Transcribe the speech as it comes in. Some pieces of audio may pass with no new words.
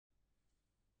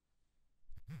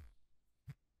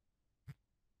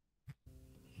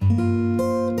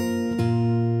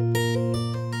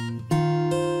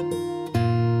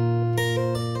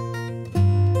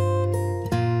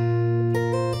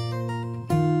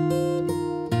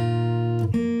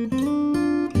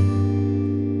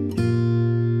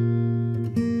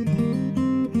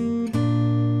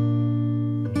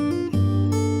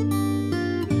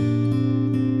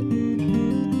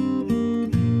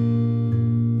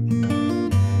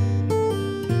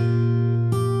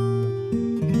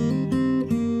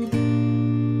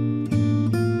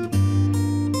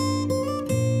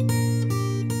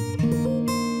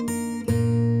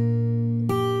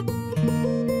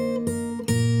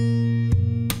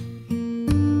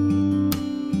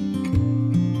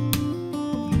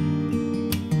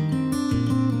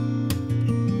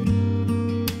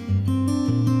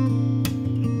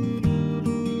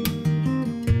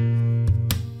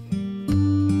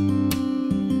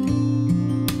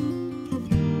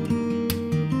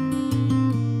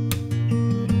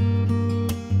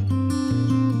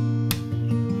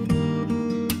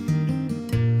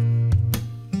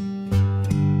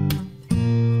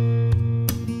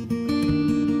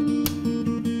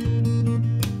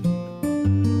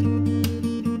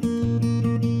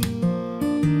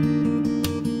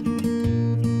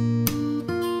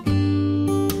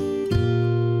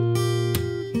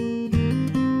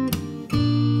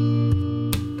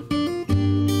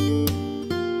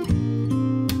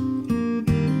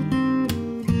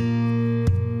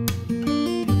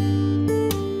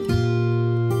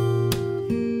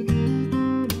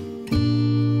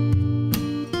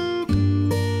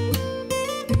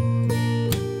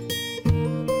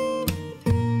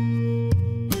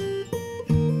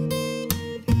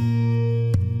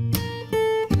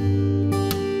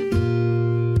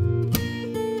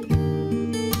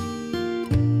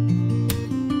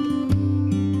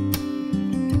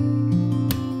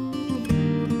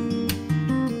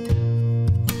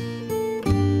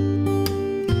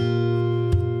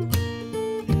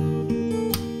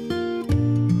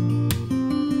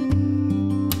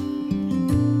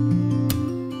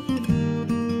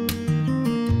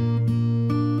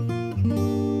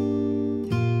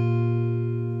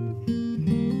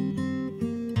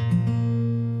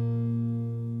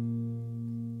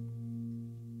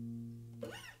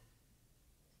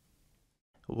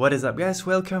What is up guys,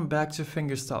 welcome back to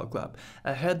Fingerstyle Club.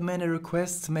 I had many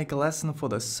requests to make a lesson for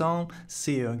the song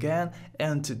See You Again,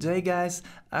 and today guys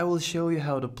I will show you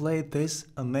how to play this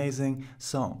amazing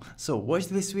song. So watch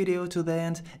this video to the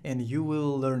end and you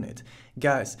will learn it.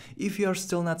 Guys, if you are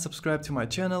still not subscribed to my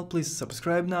channel, please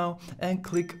subscribe now and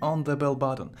click on the bell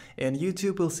button, and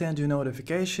YouTube will send you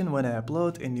notification when I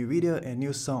upload a new video, a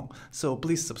new song. So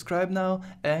please subscribe now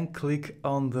and click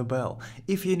on the bell.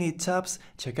 If you need tabs,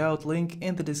 check out link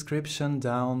in the description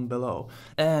down below.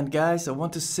 And guys, I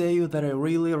want to say you that I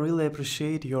really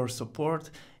appreciate your support,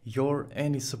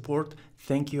 any support.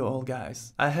 Thank you all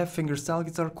guys. I have fingerstyle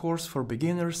guitar course for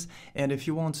beginners, and if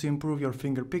you want to improve your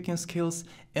finger picking skills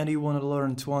and you want to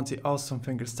learn 20 awesome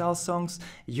fingerstyle songs,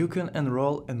 you can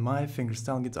enroll in my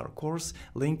fingerstyle guitar course,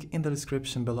 link in the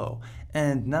description below.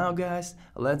 And now guys,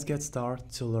 let's get started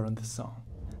to learn the song.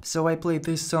 So I played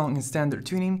this song in standard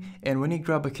tuning, and when you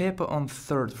grab a capo on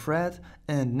 3rd fret,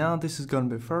 and now this is gonna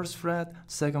be 1st fret,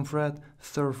 2nd fret,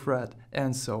 3rd fret,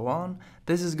 and so on.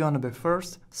 This is gonna be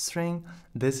 1st string,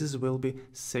 will be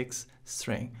 6th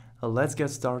string. Let's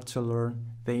get started to learn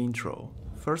the intro.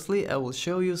 Firstly, I will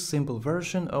show you a simple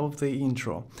version of the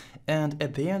intro, and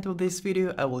at the end of this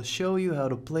video I will show you how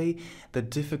to play the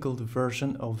difficult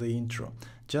version of the intro,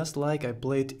 just like I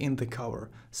played in the cover.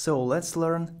 So let's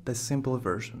learn the simple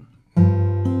version.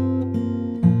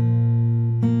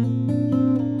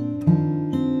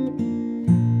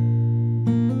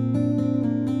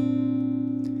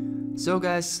 So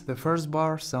guys, the first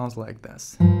bar sounds like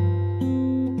this.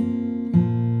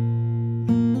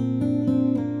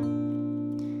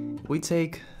 We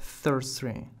take 3rd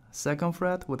string, 2nd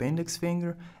fret with index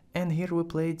finger, and here we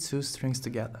play 2 strings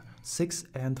together, 6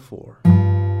 and 4.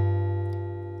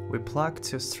 We pluck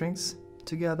 2 strings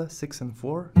together, 6 and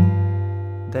 4.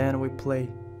 Then we play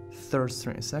 3rd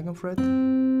string, 2nd fret,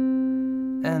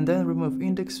 and then remove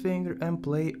index finger and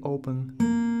play open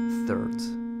 3rd.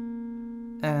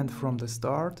 And from the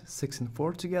start, 6 and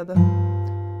 4 together,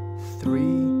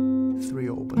 3, 3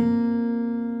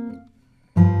 open.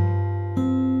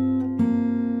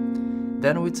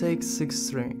 Then we take 6th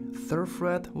string, 3rd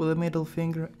fret with the middle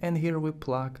finger, and here we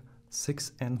pluck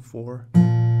 6 and 4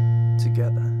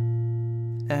 together.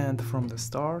 And from the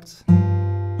start,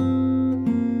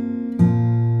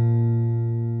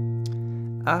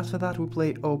 after that we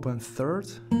play open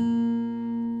 3rd,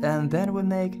 and then we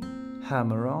make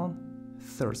hammer on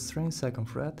 3rd string, 2nd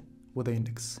fret with the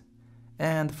index.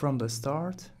 And from the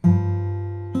start,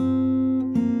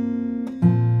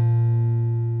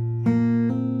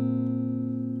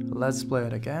 let's play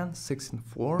it again, 6 and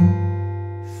 4, 3,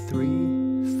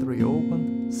 3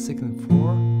 open, 6 and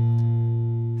 4,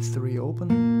 3 open,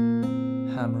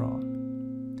 hammer on.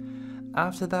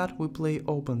 After that we play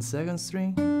open 2nd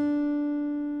string,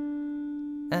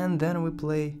 and then we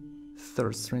play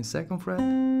 3rd string, 2nd fret,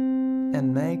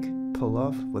 and make pull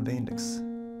off with the index.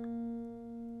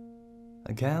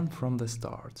 Again from the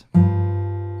start.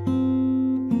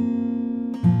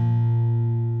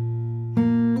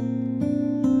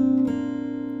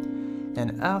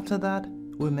 And after that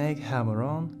we make hammer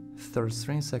on 3rd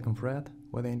string, 2nd fret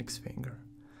with the index finger.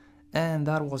 And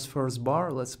that was first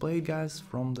bar. Let's play it guys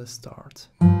from the start.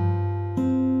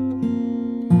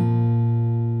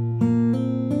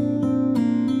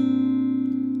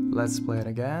 Let's play it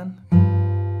again.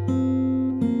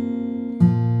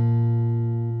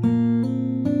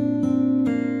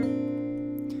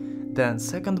 Then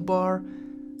second bar,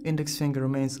 index finger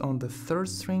remains on the 3rd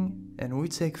string, and we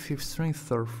take 5th string,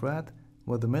 3rd fret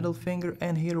with the middle finger,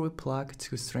 and here we pluck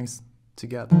 2 strings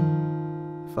together,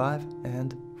 5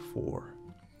 and 4,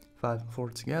 5 and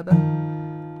 4 together.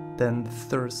 Then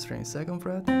 3rd string, 2nd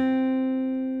fret,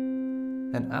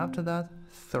 and after that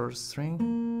 3rd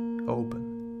string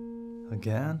open,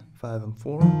 again 5 and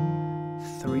 4,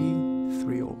 3,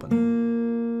 3 open.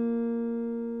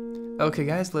 Okay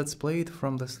guys, let's play it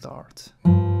from the start.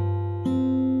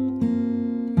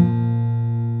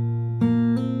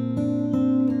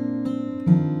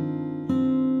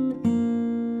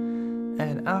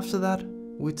 And after that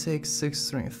we take 6th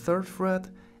string, 3rd fret,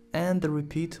 and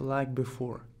repeat like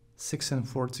before, 6 and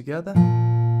 4 together.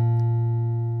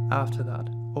 After that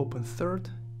open 3rd,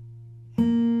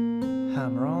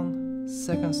 hammer on,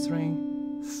 2nd string,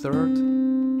 3rd,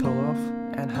 pull off,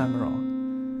 and hammer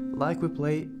on, like we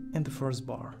play in the first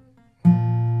bar.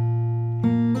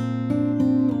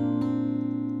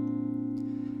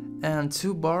 And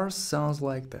 2 bars sounds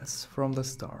like this from the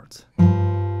start.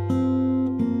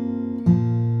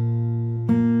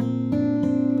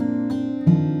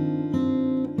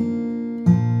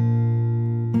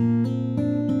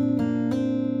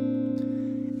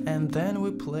 And then then we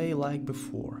play like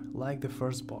before, like the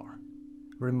first bar.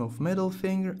 Remove middle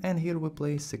finger, and here we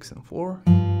play 6 and 4,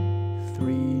 3,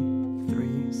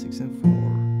 3, 6 and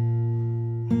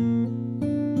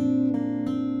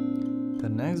 4. The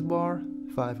next bar,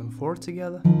 5 and 4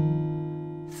 together,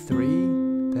 3,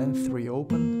 then 3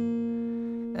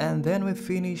 open, and then we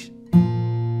finish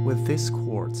with this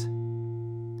chord.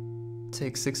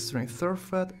 Take 6th string 3rd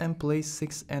fret and play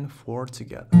 6 and 4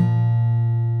 together.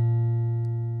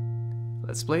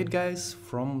 Let's play it, guys,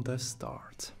 from the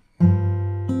start.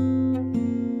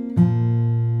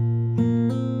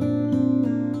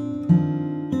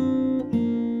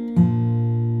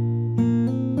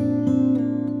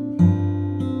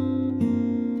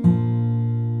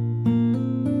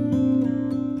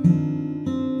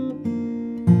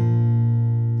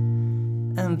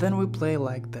 And then we play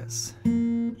like this.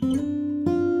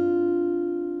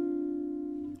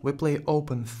 We play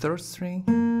open 3rd string,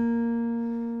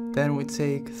 then we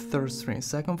take 3rd string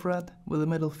 2nd fret with the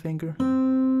middle finger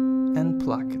and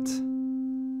pluck it.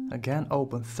 Again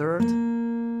open 3rd,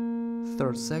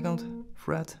 3rd 2nd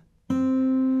fret,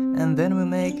 and then we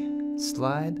make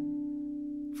slide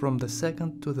from the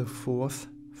 2nd to the 4th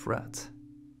fret.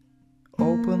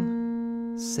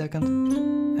 Open, 2nd,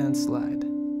 and slide.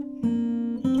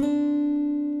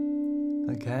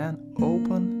 Again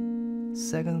open,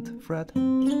 2nd fret,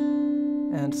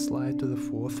 and slide to the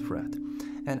 4th fret.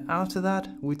 And after that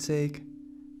we take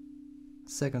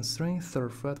 2nd string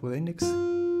 3rd fret with index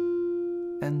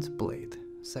and blade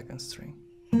 2nd string.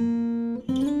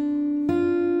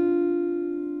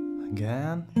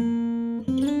 Again.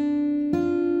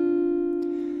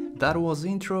 That was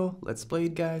intro. Let's play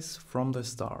it, guys, from the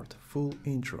start. Full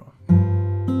intro.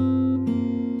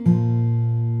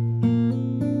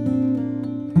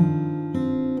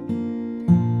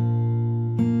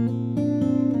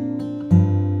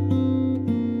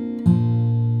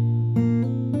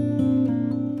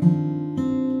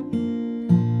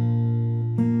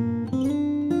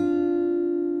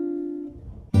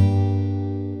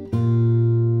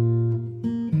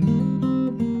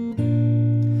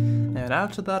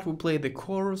 After that we play the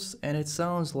chorus and it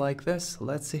sounds like this.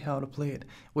 Let's see how to play it.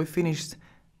 We finished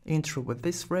intro with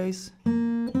this phrase.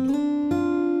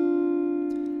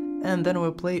 And then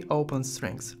we play open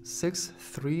strings. 6,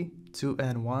 3, 2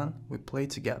 and 1. We play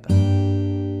together.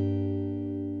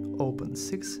 Open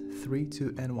 6, 3,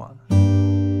 2 and 1.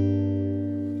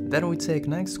 Then we take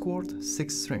next chord,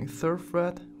 6th string 3rd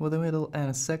fret with the middle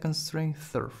and 2nd string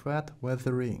 3rd fret with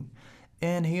the ring.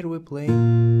 And here we play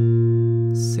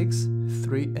 6,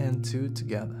 3 and 2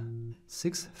 together.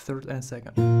 6th, 3rd and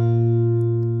 2nd.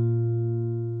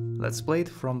 Let's play it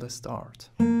from the start.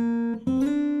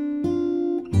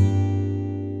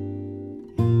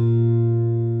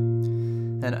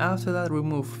 And after that we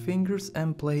move fingers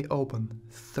and play open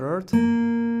 3rd.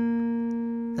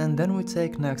 And then we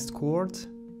take next chord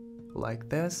like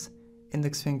this,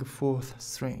 index finger 4th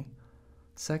string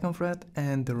 2nd fret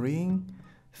and the ring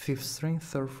 5th string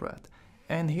 3rd fret.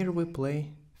 And here we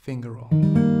play finger roll.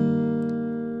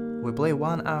 We play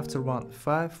one after one,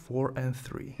 5, 4 and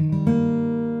 3.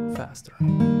 Faster.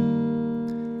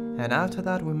 And after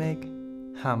that we make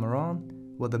hammer on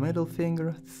with the middle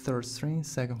finger, 3rd string,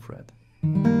 2nd fret.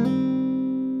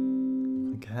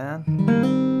 Again.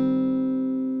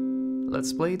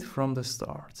 Let's play it from the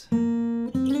start.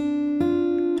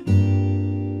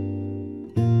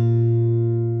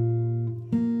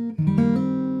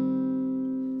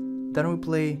 Then we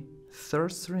play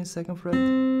 3rd string, 2nd fret,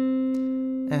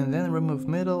 and then remove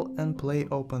middle and play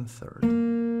open 3rd.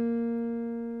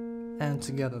 And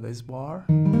together this bar.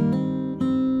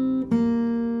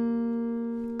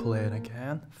 Play it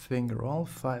again, finger roll,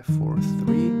 5, 4,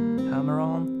 3, hammer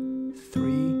on,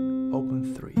 3,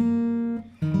 open 3.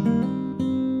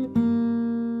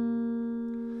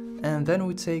 And then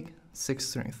we take 6th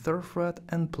string 3rd fret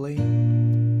and play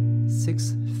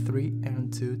 6, 3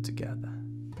 and 2 together.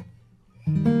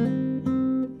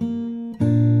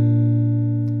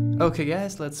 Okay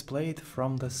guys, let's play it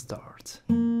from the start.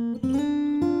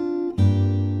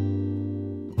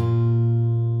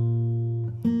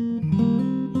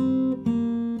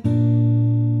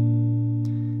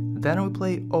 Then we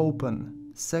play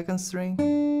open 2nd string,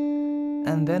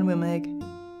 and then we make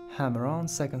hammer on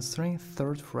 2nd string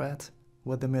 3rd fret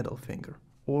with the middle finger,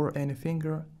 or any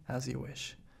finger as you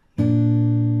wish.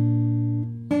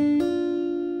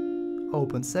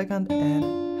 Open 2nd and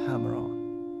hammer on.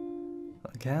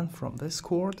 Again from this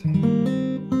chord.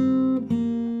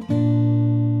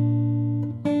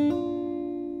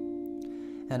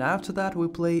 And after that we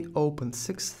play open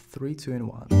 6, 3, 2 and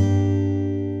 1.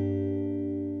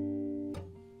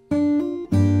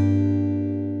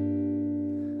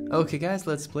 Okay guys,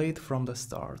 let's play it from the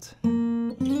start.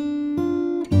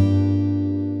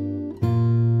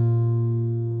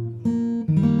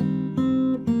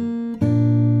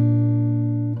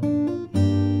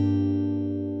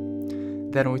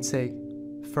 Then we take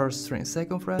first string,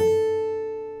 second fret,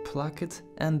 pluck it,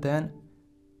 and then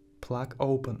pluck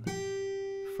open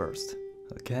first.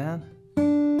 Again.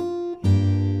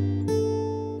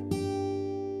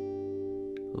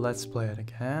 Let's play it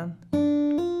again.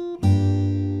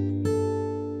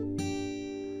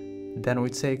 Then we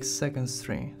take second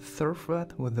string, third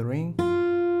fret with the ring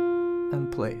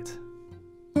and play it.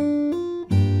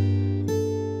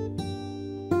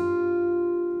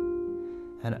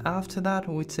 And after that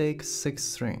we take sixth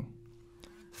string,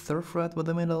 third fret with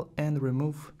the middle and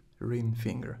remove ring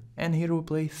finger. And here we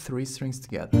play 3 strings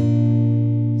together.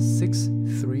 6,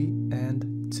 3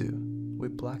 and 2. We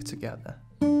pluck together.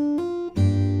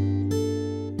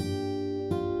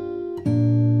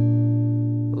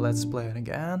 Let's play it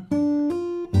again.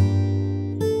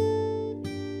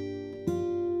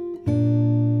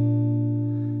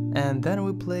 And then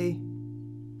we play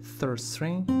third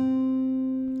string,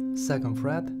 second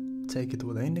fret, take it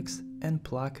with the index and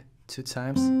pluck 2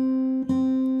 times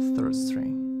third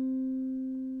string.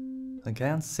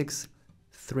 Again, 6,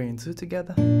 3 and 2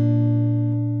 together. 3,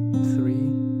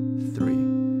 3.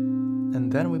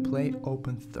 And then we play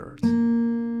open third.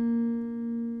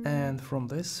 And from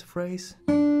this phrase,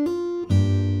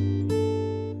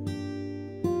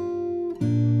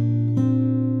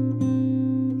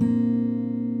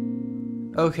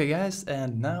 okay guys,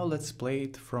 and now let's play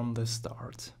it from the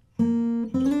start.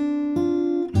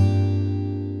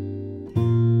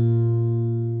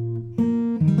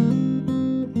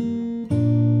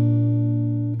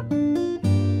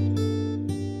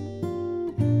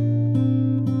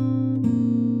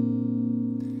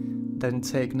 Then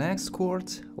take next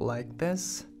chord like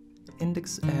this,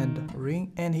 index and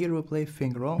ring, and here we play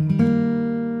finger roll,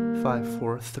 5,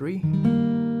 4, 3,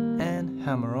 and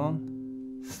hammer on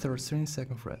third string,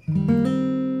 second fret,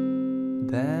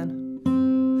 then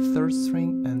third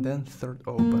string and then third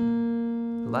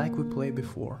open, like we played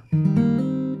before.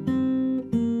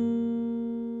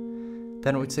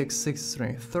 Then we take sixth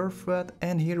string, third fret,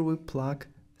 and here we pluck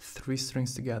 3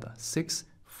 strings together, 6,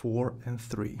 4 and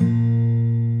 3.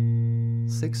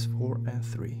 6, 4 and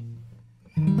 3.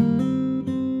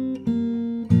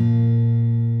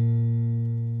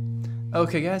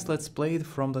 Okay guys, let's play it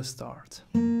from the start.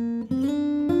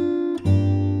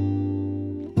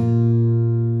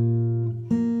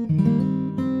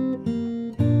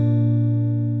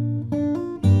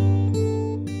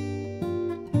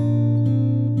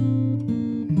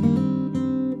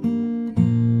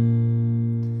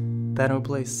 Then we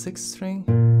play sixth string,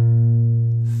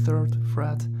 third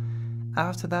fret.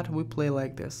 After that we play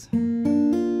like this.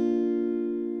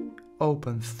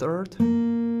 Open third,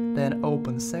 then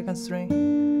open second string,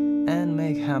 and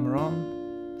make hammer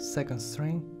on second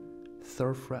string,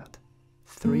 third fret.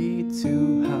 3,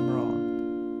 2, hammer on.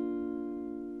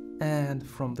 And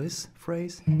from this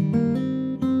phrase,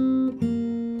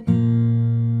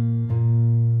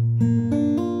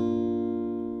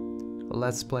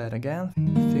 let's play it again.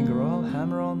 Finger roll,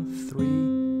 hammer on,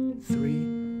 3,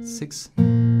 3, 6, 4,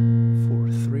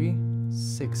 3,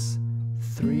 6,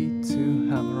 3, 2,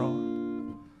 hammer on.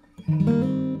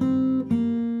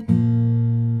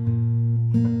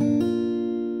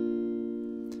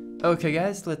 Okay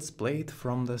guys, let's play it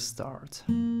from the start.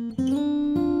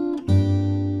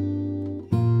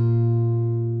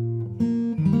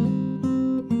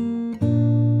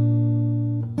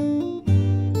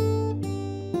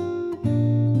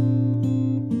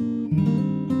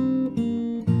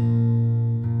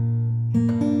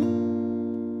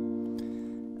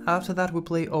 After that we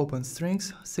play open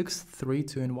strings, 6, 3,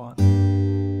 2 and 1.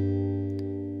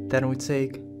 Then we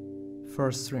take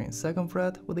first string, second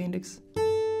fret with the index,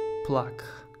 pluck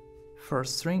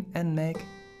first string and make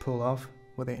pull off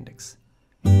with the index.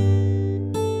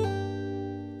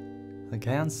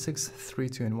 Again, 6, 3,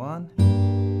 2 and 1.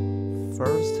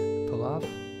 First, pull off.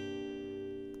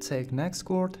 Take next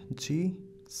chord, G,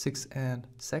 6 and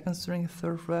second string,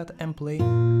 third fret, and play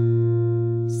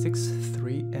 6,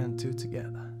 3 and 2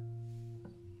 together.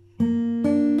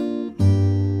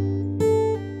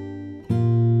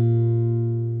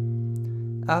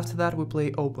 After that we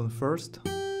play open first.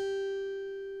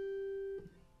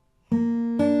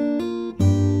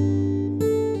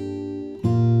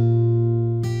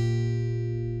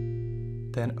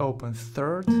 Then open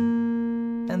third,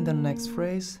 and the next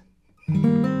phrase,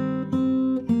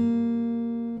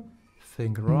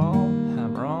 finger roll,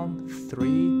 hammer on,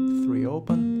 3, 3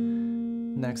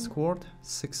 open, next chord,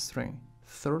 6th string,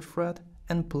 3rd fret,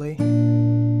 and play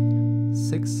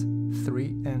 6, 3,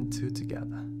 and 2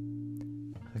 together.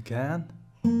 Again.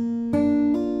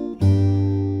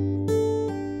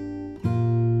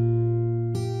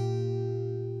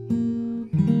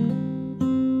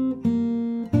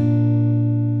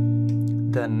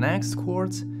 The next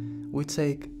chords, we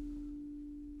take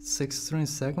 6th string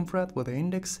 2nd fret with the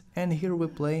index, and here we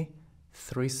play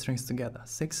 3 strings together,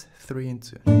 6, 3, and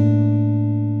 2.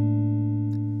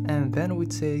 And then we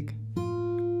take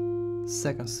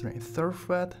 2nd string 3rd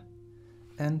fret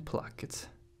and pluck it.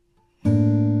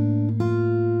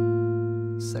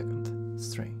 2nd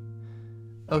string.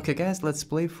 Okay guys, let's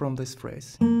play from this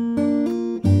phrase.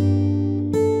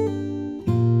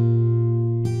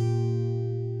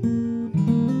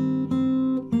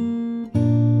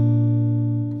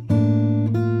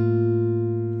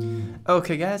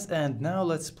 Okay guys, and now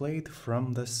let's play it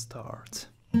from the start.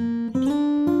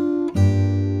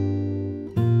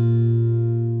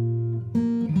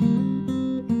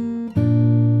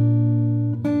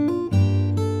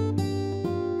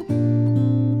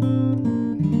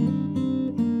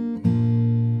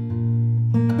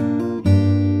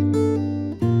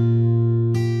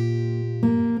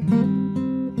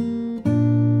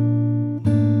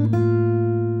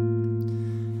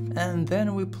 And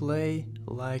then we play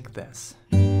like this.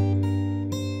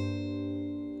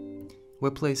 We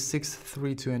play 6,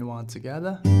 3, 2, and 1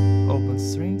 together, open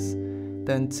strings,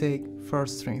 then take 1st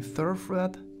string 3rd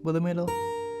fret with the middle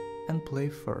and play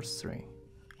 1st string.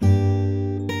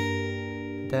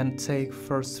 Then take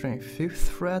 1st string 5th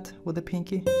fret with the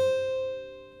pinky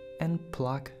and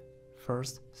pluck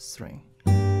 1st string.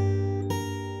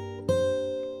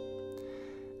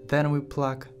 Then we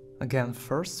pluck again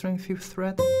 1st string 5th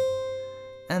fret,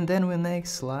 and then we make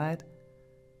slide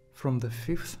from the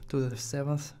 5th to the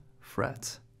 7th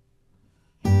fret.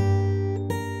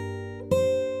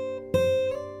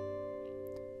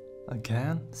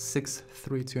 Again, 6,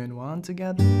 3, 2, and 1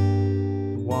 together.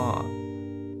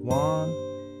 1, 1,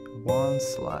 1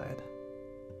 slide.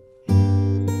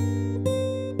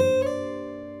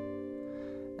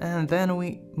 And then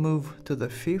we move to the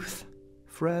 5th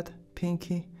fret,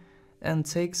 pinky, and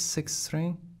take 6th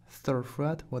string 3rd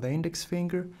fret with the index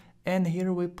finger, and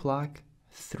here we pluck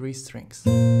 3 strings.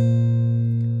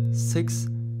 6,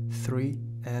 3,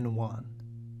 and 1.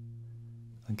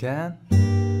 Again.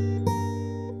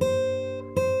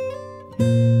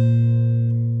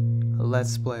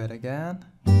 Let's play it again.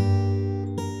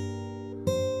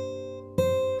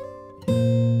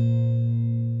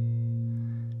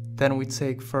 Then we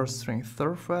take 1st string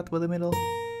 3rd fret with the middle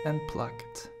and pluck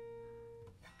it.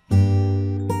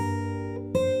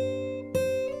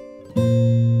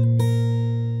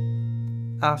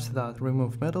 After that,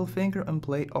 remove middle finger and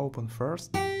play open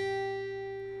first.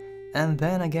 And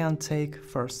then again take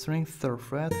 1st string 3rd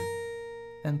fret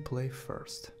and play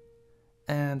 1st.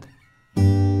 And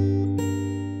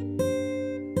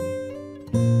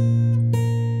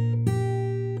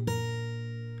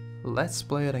let's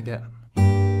play it again.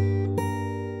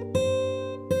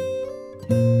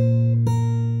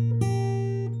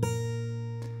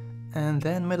 And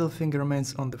then middle finger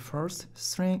remains on the 1st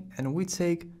string, and we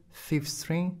take 5th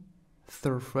string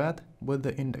 3rd fret with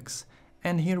the index,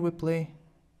 and here we play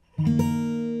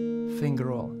finger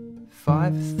roll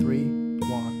 5, 3,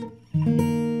 1,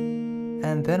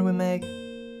 and then we make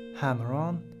hammer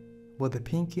on with the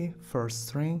pinky 1st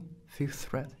string 5th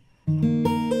fret,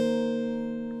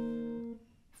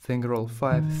 finger roll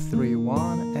 5, 3,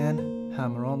 1, and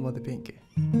hammer on with the pinky.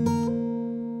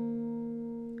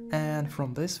 And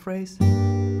from this phrase,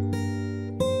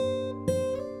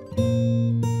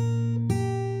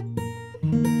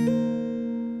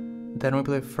 then we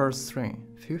play 1st string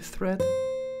 5th fret,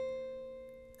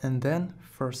 and then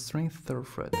 1st string 3rd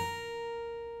fret.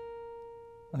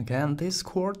 Again this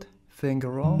chord, finger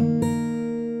roll,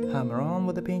 hammer on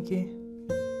with the pinky,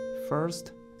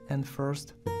 1st and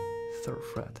 1st 3rd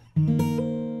fret.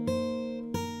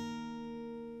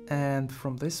 And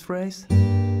from this phrase,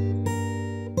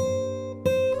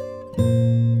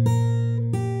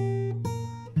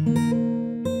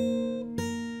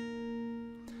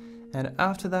 and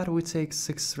after that we take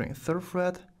 6th string 3rd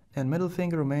fret and middle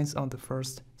finger remains on the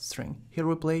 1st string. Here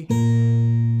we play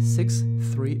 6,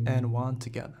 3, and 1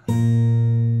 together.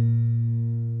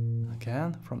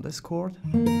 Again from this chord.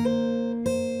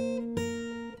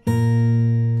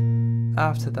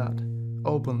 After that,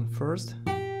 open first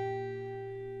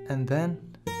and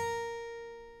then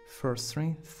 1st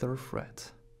string 3rd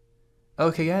fret.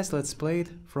 Okay guys, let's play it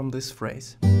from this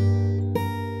phrase.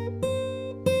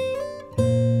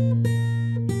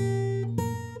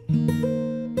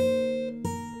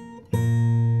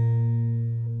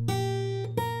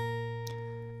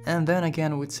 And then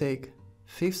again we take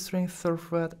 5th string, 3rd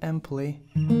fret and play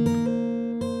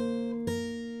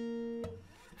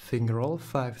finger roll,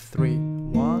 5, 3,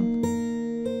 1,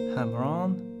 hammer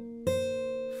on,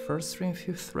 1st string,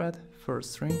 5th fret, 1st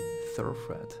string, 3rd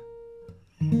fret.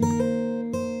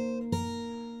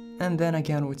 And then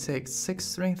again we take 6th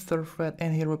string, 3rd fret,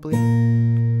 and here we play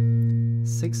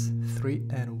 6, 3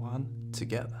 and 1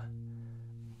 together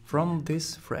from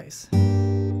this phrase.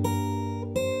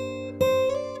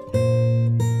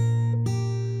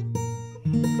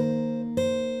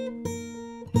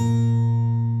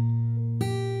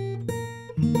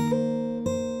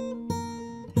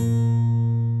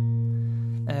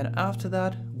 And after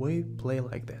that we play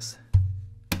like this.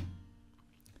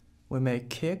 We make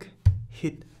kick,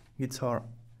 hit guitar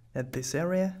at this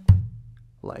area,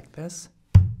 like this,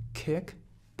 kick,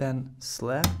 then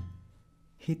slap,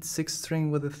 hit 6th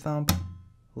string with the thumb,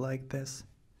 like this.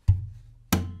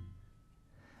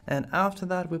 And after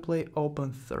that we play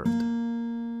open 3rd,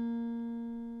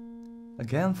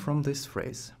 again from this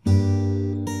phrase.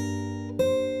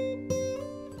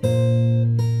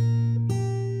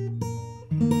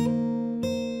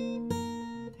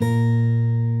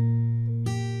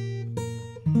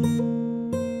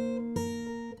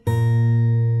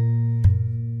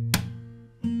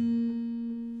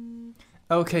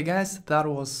 Okay guys, that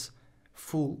was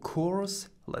full chorus.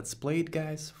 Let's play it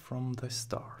guys from the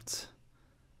start.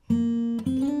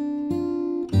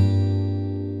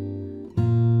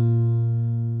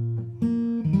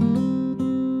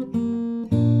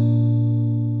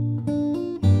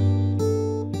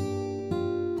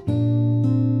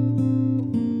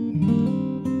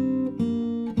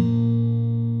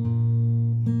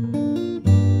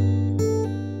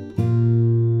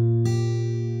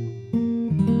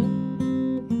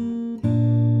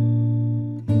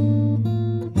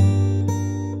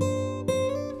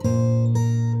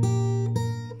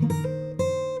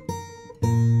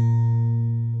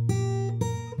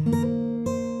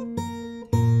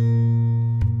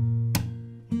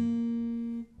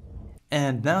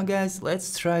 And now guys,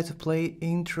 let's try to play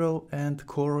intro and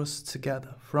chorus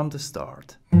together from the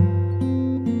start.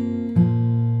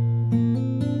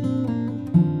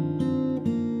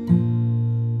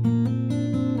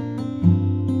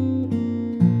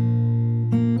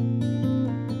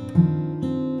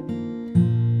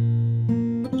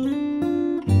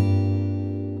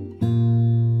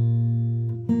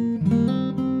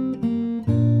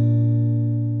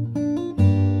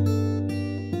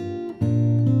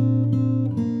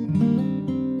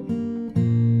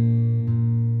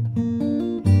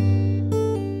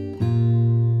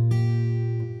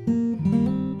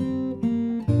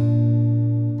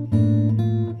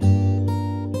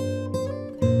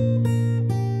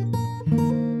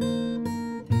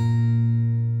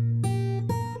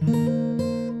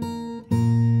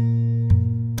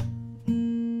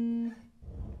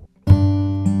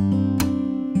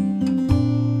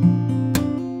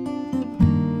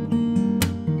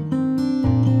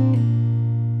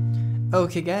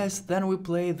 Okay guys, then we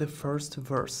play the first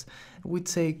verse. We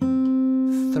take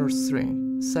 3rd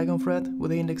string, 2nd fret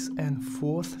with the index and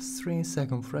 4th string,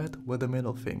 2nd fret with the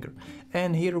middle finger.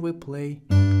 And here we play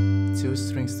 2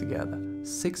 strings together.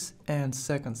 6th and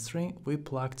 2nd string we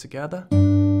pluck together.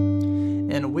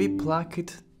 And we pluck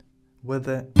it with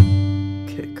a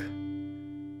kick.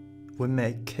 We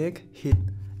make kick, hit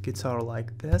guitar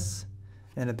like this.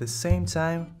 And at the same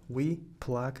time we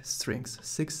pluck strings,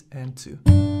 6 and 2.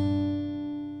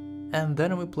 And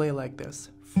then we play like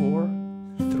this, 4,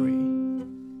 3.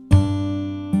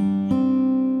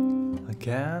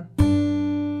 Again.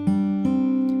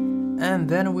 And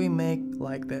then we make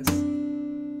like this.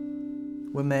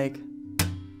 We make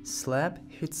slap,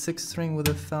 hit 6th string with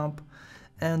the thumb,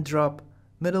 and drop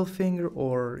middle finger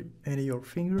or any your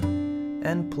finger,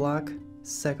 and pluck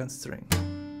 2nd string,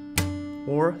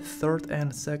 or 3rd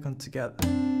and 2nd together.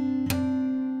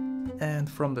 And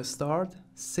from the start,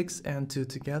 6 and 2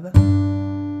 together, 4,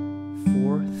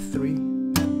 3,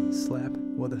 slap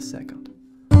with a 2nd.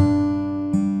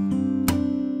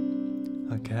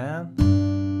 Again.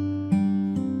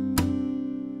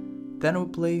 Then we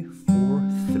play 4,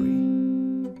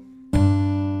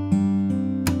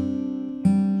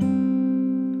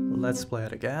 3. Let's play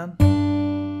it again.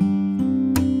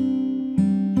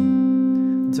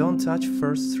 Don't touch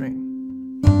 1st string.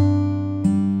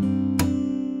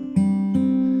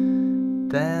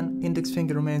 Then index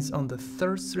finger remains on the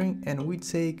 3rd string and we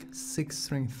take 6th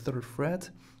string 3rd fret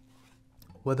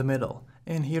with the middle.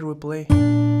 And here we play 6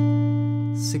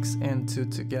 and 2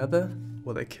 together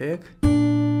with a kick,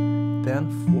 then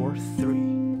 4, 3.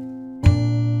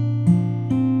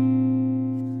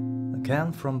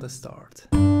 Again from the start.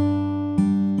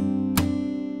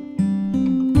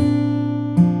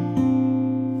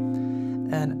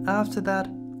 And after that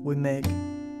we make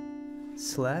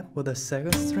slap with the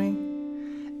second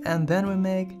string, and then we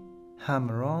make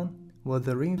hammer on with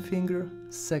the ring finger,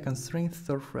 second string,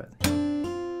 third fret.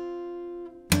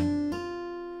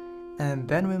 And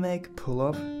then we make pull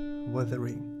off with the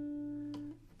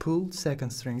ring. Pull second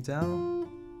string down,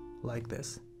 like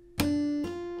this.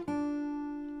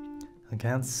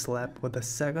 Again, slap with the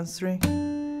second string,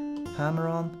 hammer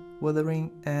on with the ring,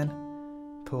 and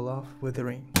pull off with the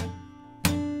ring.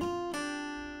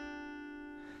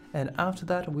 And after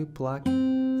that we pluck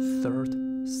third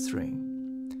string.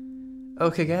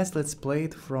 Okay guys, let's play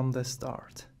it from the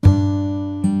start.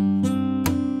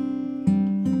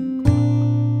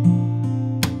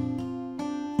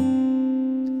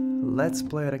 Let's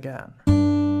play it again.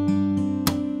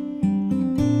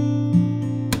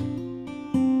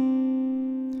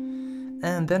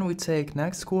 And then we take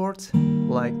next chord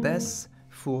like this,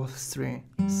 fourth string,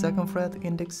 second fret,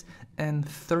 index, and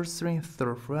third string,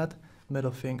 third fret,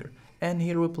 middle finger. And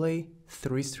here we play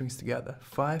 3 strings together,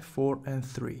 5, 4, and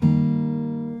 3,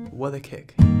 with a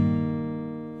kick.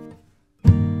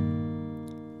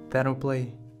 Then we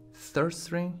play third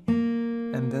string,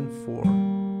 and then 4.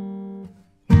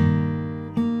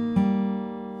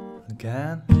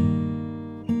 Again.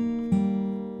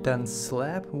 Then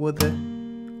slap with the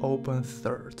open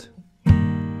third.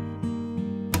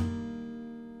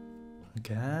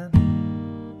 Again.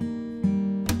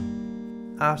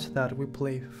 After that we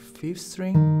play 5th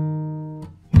string,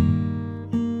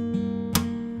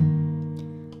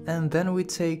 and then we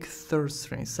take 3rd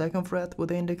string, 2nd fret with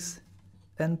the index,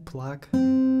 and pluck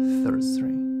 3rd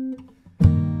string.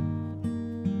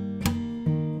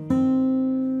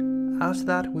 After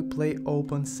that we play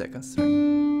open 2nd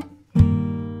string.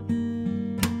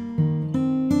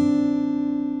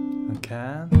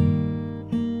 Again.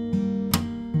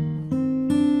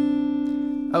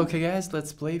 Okay guys,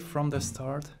 let's play from the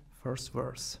start, first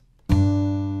verse.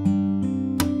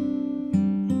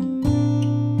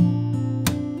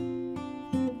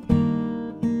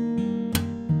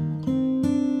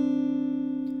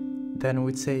 Then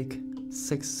we take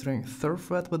 6th string, 3rd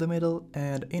fret with the middle,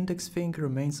 and index finger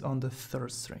remains on the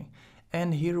 3rd string.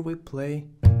 And here we play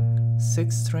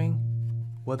 6th string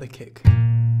with a kick.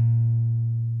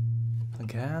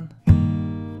 Again.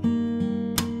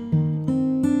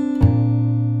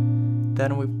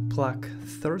 Then we pluck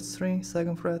 3rd string,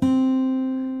 2nd fret,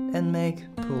 and make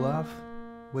pull off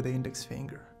with the index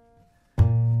finger.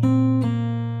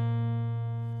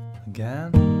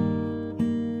 Again.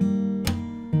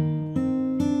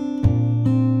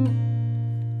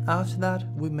 After that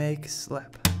we make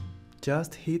slap.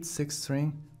 Just hit 6th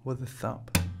string with the thumb.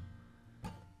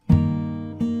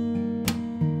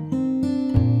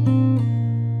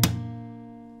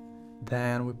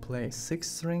 Then we play 6th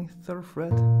string, 3rd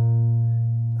fret.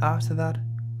 After that,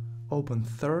 open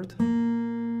 3rd,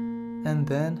 and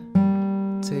then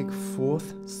take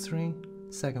 4th string,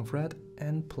 2nd fret,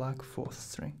 and pluck 4th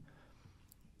string.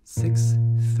 6,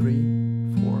 3,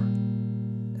 4.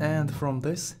 And from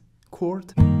this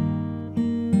chord,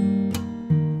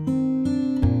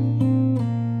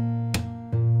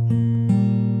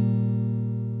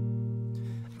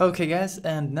 okay guys,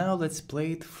 and now let's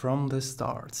play it from the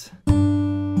start.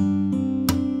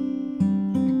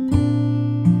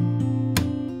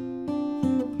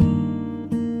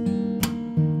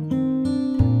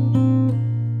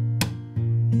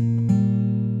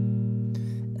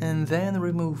 And then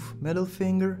remove middle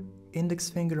finger, index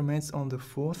finger remains on the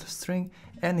 4th string,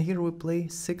 and here we play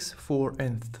 6, 4,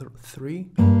 and 3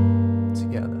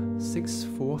 together. 6,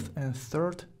 4th, and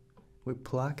 3rd we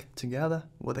pluck together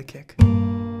with a kick.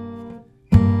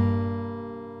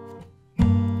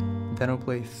 Then we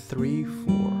play 3,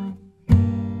 4.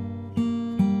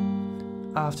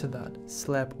 After that,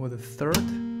 slap with the 3rd.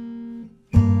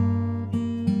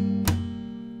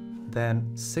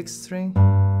 Then 6th string.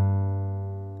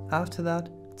 After that,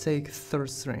 take 3rd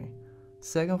string,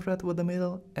 2nd fret with the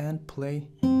middle, and play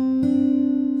 3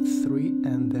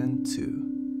 and then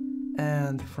 2.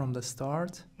 And from the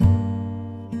start,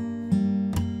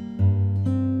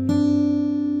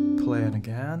 play it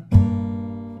again.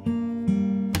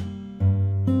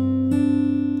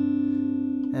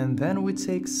 And then we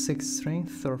take 6th string,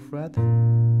 3rd fret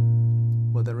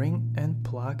with a ring, and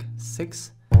pluck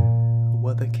 6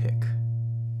 with a kick.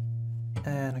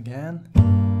 And again.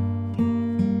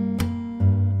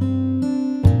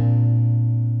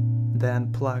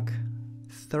 Then pluck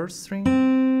 3rd string,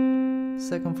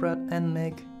 2nd fret, and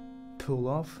make pull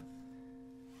off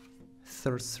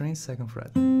 3rd string, 2nd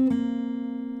fret.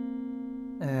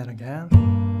 And again.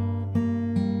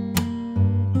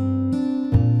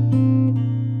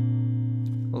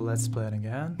 Let's play it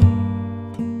again.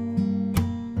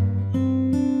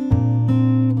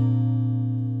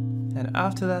 And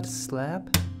after that,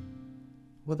 slap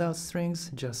without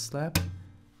strings, just slap.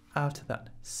 After that,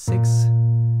 6,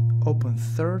 open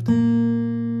 3rd,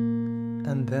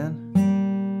 and then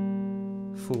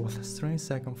 4th string,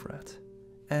 2nd fret.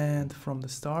 And from the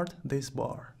start, this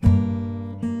bar.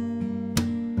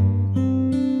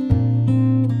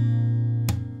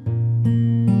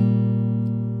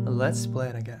 Let's play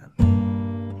it again.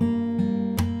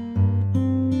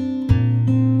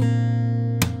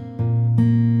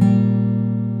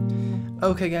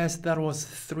 Okay guys, that was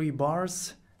 3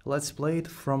 bars. Let's play it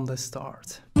from the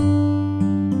start.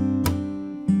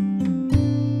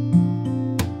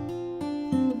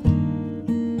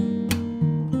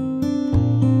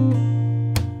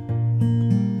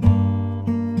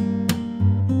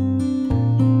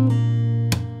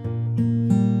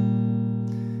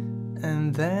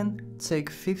 And then take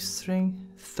 5th string,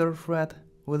 3rd fret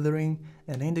with the ring,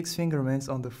 and index finger remains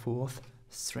on the 4th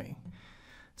string,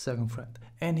 2nd fret.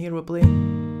 And here we play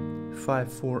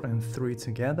 5, 4 and 3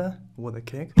 together with a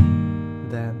kick,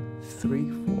 then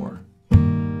 3, 4,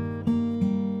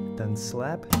 then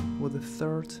slap with the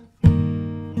 3rd,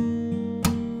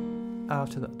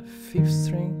 after that 5th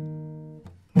string,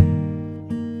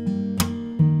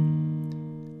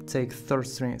 take 3rd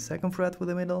string, 2nd fret with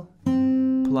the middle,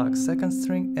 pluck 2nd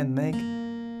string and make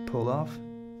pull off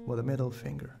with the middle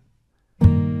finger.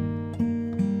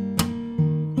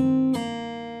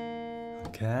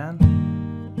 Again.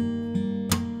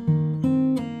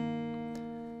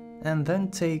 And then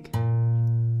take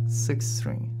 6th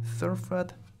string, 3rd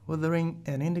fret with the ring,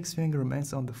 and index finger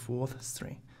remains on the 4th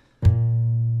string.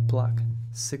 Pluck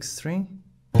 6th string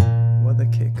with a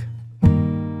kick.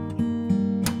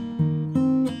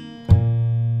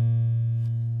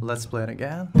 Let's play it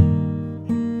again.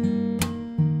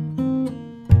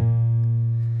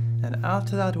 And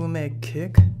after that we make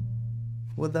kick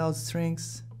without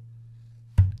strings,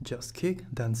 just kick,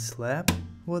 then slap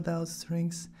without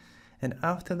strings, and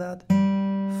after that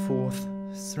 4th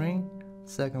string,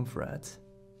 2nd fret.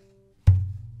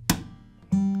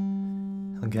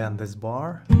 Again this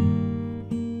bar.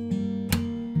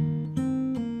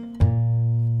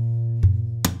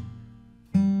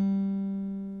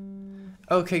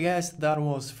 Okay guys, that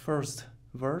was first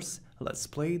verse. Let's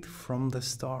play it from the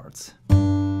start.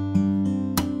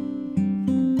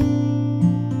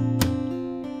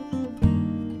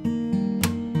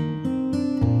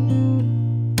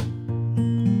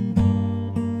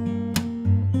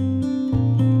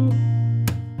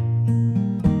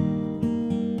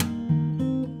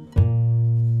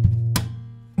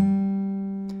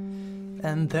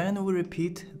 And then we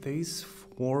repeat these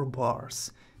 4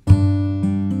 bars.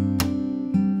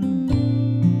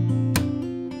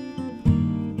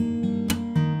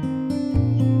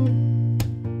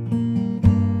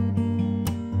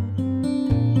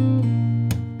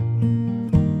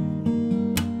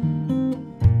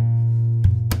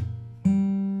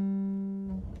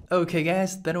 Okay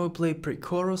guys, then we play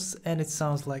pre-chorus and it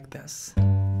sounds like this.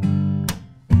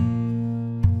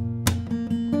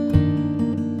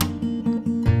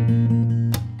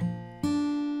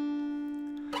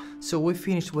 So we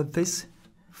finished with this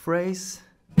phrase.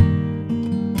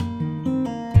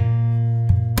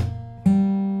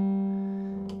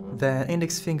 Then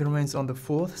index finger remains on the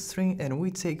 4th string and we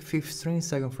take 5th string,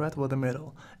 2nd fret with the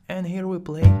middle. And here we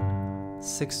play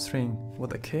 6th string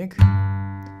with a kick,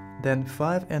 then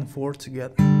 5 and 4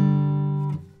 together.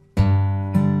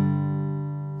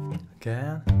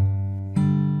 Again.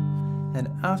 And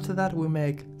after that we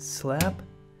make slap,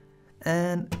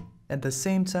 and at the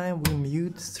same time we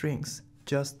mute strings.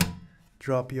 Just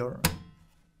drop your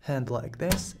hand like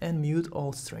this and mute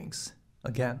all strings.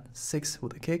 Again, 6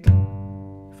 with a kick,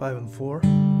 5 and 4,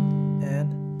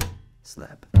 and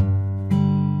slap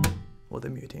with the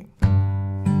muting.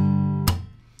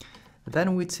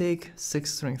 Then we take 6th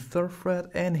string, 3rd fret,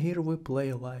 and here we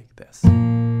play like this.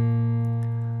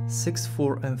 6,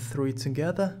 4 and 3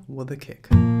 together with a kick.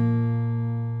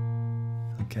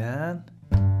 Again.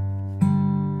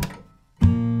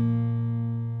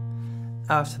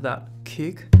 After that,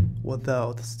 kick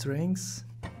without strings.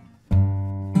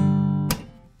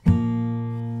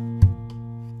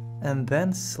 And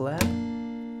then slap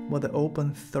with the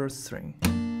open 3rd string.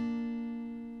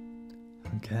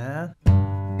 Again.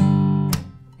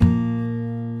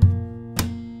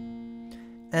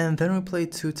 And then we play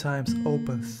 2 times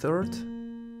open 3rd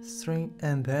string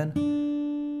and then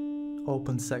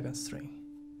open second string.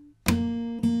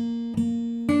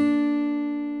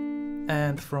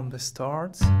 And from the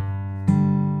start,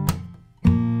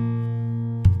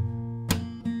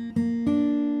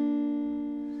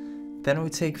 then we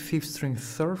take 5th string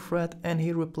 3rd fret, and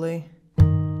here we play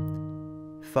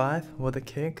 5 with a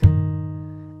kick,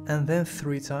 and then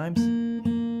 3 times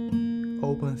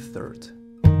open 3rd.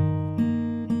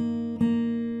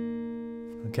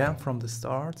 Again from the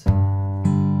start.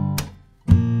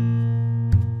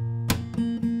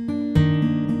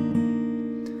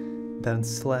 Then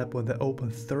slap with the open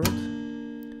 3rd,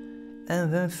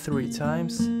 and then 3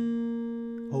 times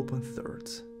open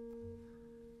 3rds.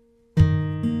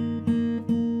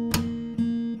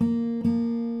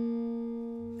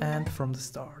 And from the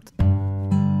start.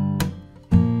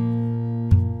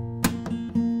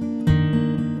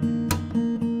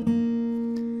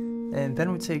 And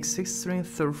then we take 6th string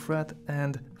 3rd fret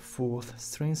and 4th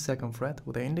string 2nd fret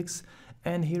with the index,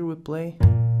 and here we play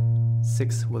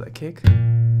 6 with a kick,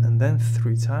 and then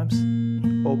 3 times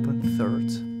open 3rd.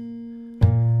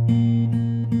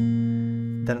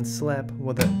 Then slap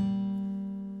with the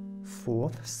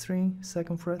 4th string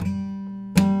 2nd fret,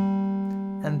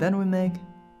 and then we make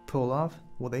pull off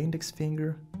with the index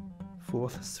finger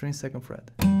 4th string 2nd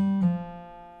fret.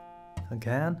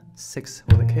 Again 6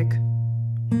 with a kick,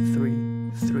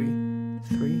 3, 3,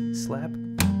 3, slap,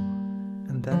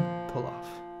 and then pull off.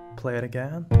 Play it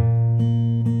again.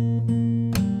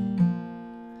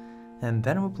 And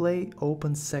then we play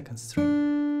open 2nd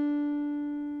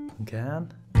string.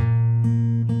 Again.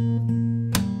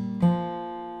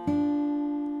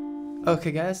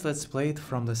 Okay guys, let's play it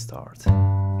from the start.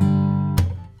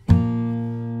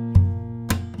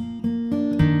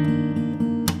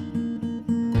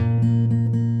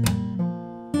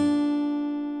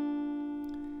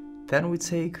 Then we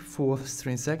take 4th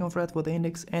string 2nd fret with the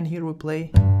index, and here we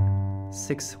play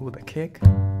 6 with a kick,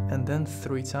 and then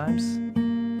 3 times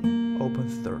open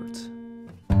 3rd.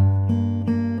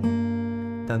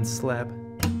 Then slap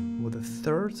with the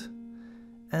 3rd,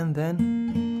 and then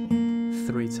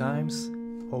 3 times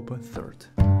open 3rd.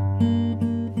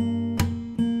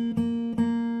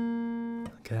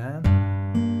 Again.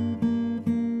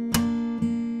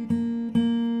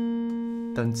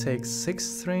 Then take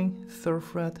 6th string 3rd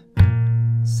fret,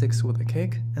 6 with a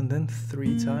kick, and then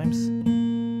 3 times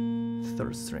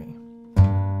 3rd string.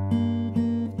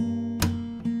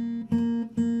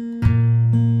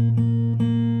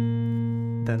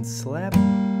 Then slap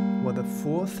with the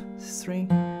 4th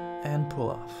string and pull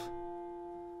off.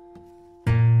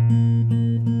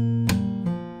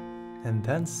 And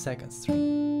then 2nd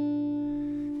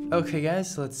string. Okay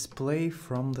guys, let's play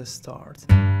from the start.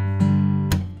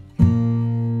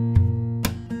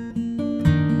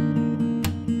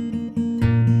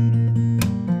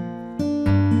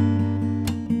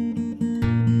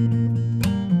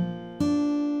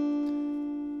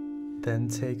 Then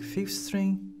take 5th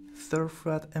string 3rd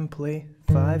fret and play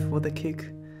 5 with a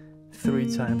kick,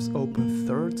 3 times open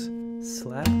 3rd,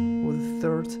 slap with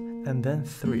 3rd, and then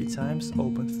 3 times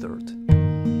open 3rd.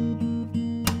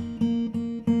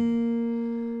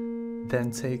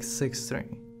 Then take 6th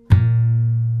string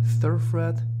 3rd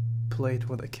fret, play it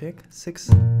with a kick, 6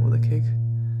 with a kick,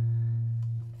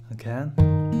 again.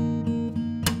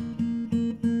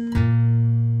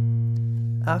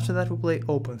 After that we play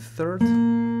open 3rd,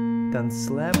 then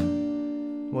slap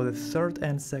with the 3rd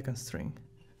and 2nd string.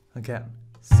 Again,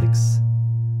 6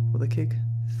 with a kick,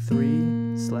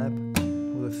 3, slap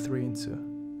with a 3 and 2.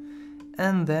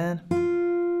 And then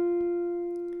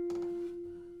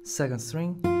 2nd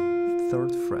string,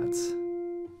 3rd fret.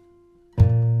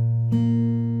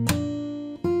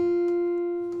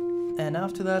 And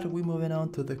after that we're moving on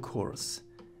to the chorus.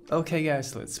 Okay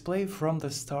guys, let's play from the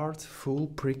start, full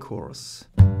pre-chorus.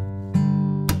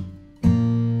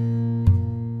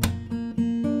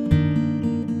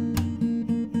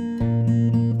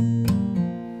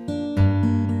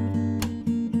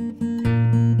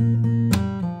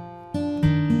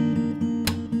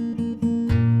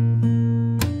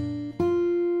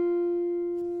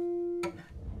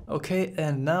 Okay,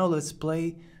 and now let's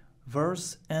play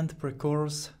verse and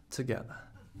pre-chorus together.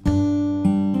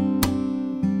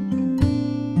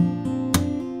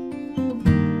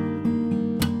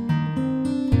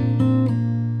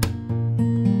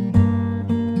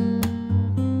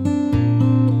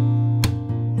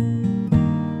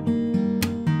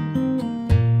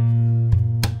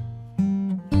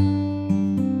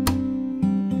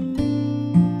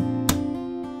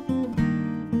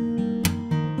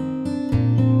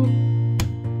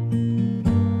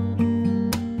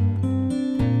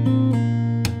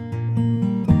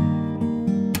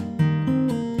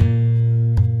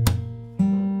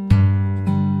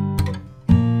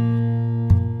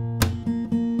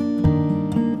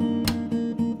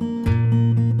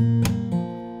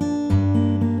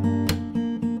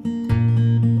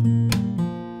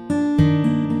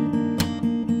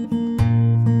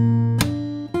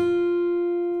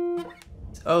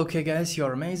 Okay guys,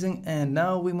 you're amazing, and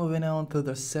now we're moving on to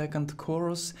the second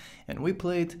chorus, and we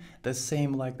played the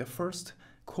same like the first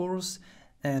chorus,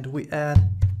 and we add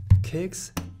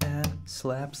kicks and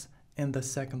slaps in the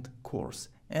second chorus,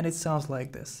 and it sounds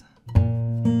like this.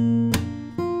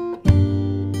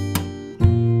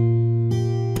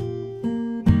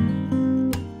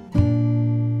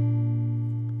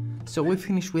 So we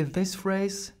finish with this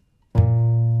phrase,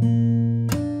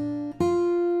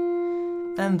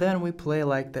 and then we play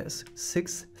like this: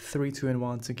 6, 3, 2 and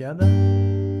 1 together.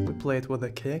 We play it with a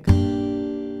kick,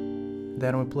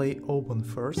 then we play open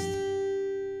first,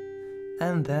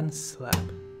 and then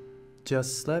slap.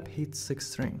 Just slap, hit 6th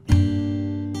string.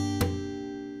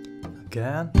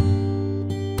 Again.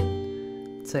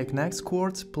 Take next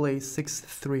chord, play 6,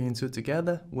 3 and 2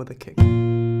 together with a kick.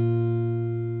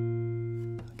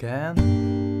 Again.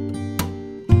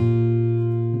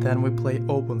 Then we play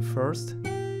open first.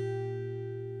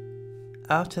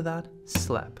 After that,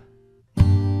 slap.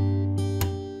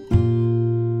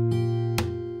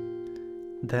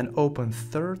 Then open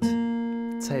third,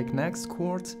 take next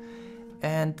chord,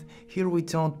 and here we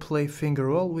don't play finger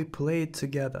roll, we play it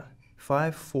together.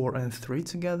 5, 4 and 3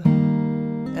 together,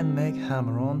 and make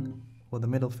hammer on with the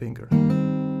middle finger.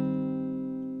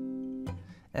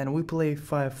 And we play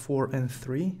 5, 4 and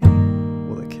 3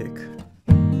 with a kick.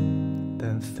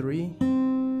 Then 3,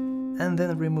 and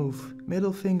then remove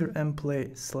middle finger and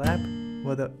play slap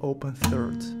with the open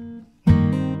third.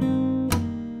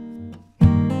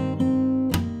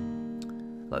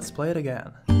 Let's play it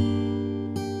again.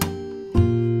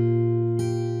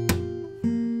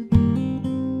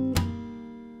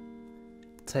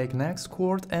 Take next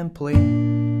chord and play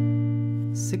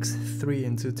 6, 3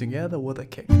 and 2 together with a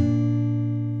kick.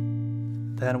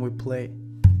 Then we play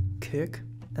kick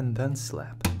and then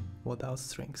slap without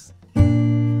strings.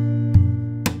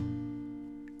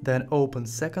 Then open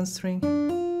 2nd string,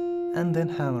 and then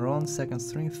hammer on 2nd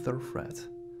string, 3rd fret.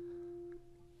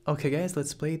 Okay guys,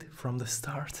 let's play it from the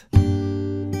start.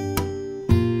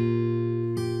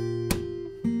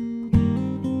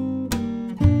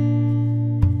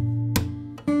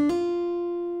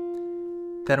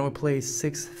 Then we play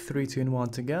 6, 3, 2 and 1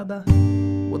 together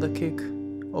with a kick,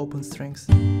 open strings.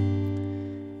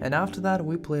 And after that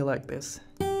we play like this.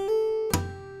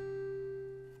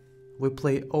 We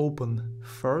play open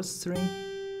 1st string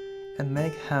and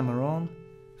make hammer on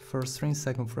 1st string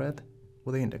 2nd fret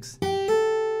with the index.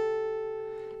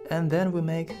 And then we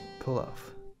make pull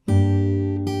off.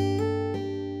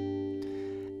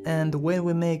 And when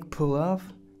we make pull off,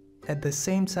 at the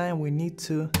same time we need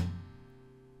to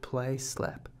play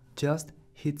slap. Just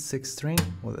hit 6th string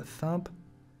with a thumb,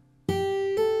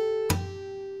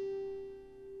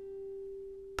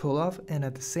 pull off, and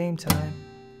at the same time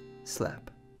slap.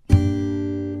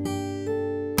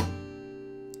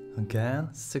 Again,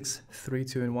 6, 3,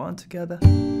 2 and 1 together.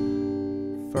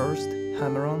 First,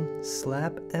 hammer on,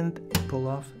 slap and pull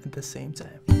off at the same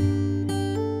time.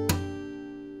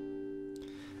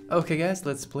 Okay guys,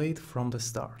 let's play it from the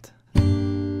start.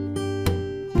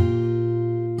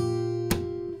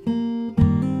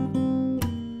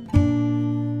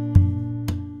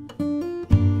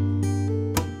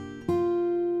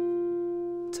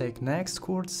 Take next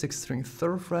chord, 6th string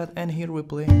 3rd fret, and here we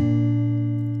play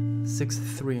 6,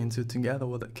 3 and 2 together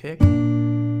with a kick.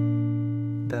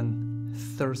 Then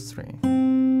 3rd string,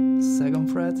 2nd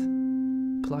fret,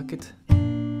 pluck it,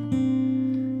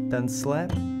 then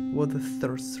slap with the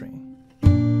 3rd string.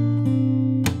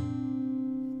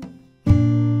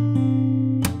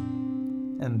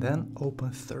 And then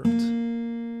open 3rd.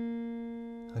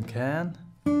 Again.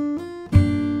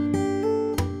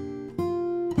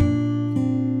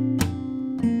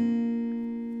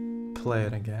 Play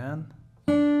it again.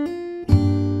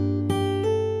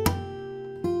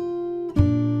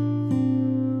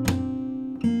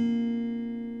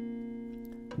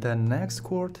 Then next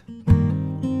chord,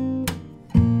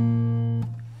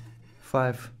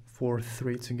 5, 4,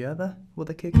 3 together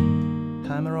with a kick,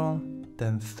 hammer on,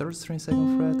 then 3rd string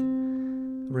 2nd fret,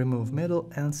 remove middle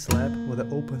and slap with the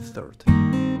open 3rd.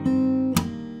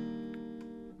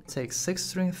 Take 6th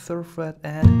string 3rd fret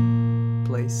and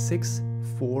play 6,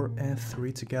 4 and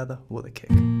 3 together with a kick.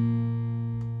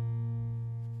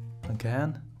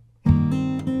 Again.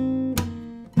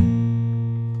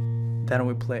 Then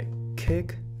we play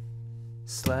kick,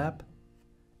 slap,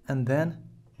 and then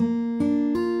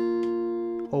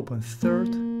open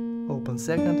 3rd, open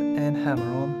 2nd, and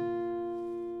hammer on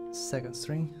 2nd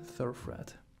string 3rd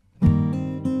fret.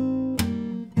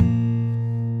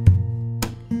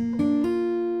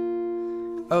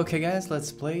 Okay guys,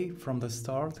 let's play from the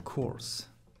start chorus.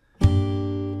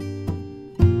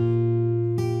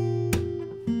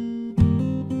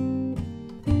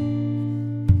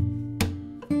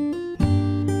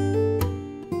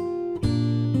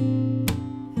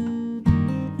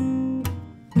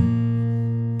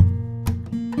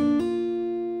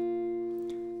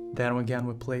 Then again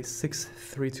we play 6,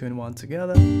 3, 2 and 1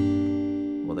 together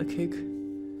with a kick.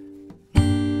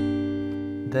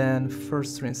 Then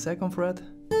first string, second fret,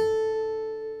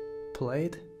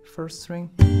 played first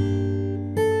string,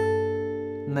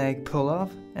 make pull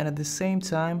off, and at the same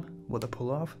time with a pull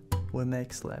off we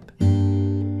make slap.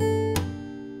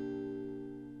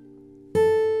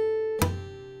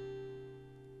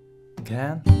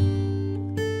 Again,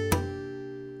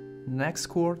 next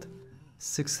chord,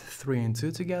 6, 3 and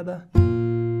 2 together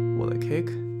with a kick.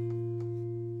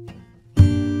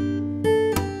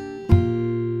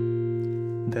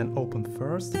 Then open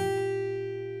first,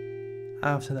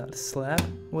 after that slap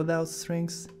without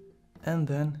strings, and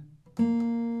then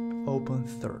open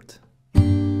third.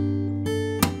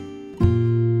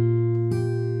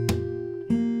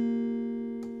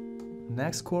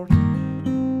 Next chord,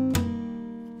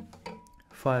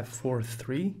 5, 4,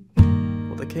 3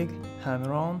 with a kick,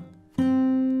 hammer on,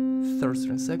 third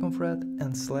string, second fret,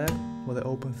 and slap with the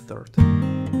open third.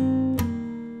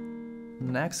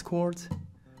 Next chord,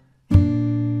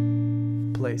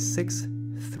 play 6,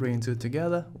 3 and 2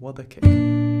 together with a kick.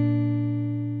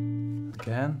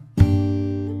 Again.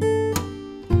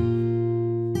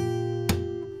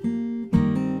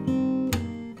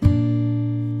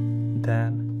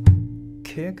 Then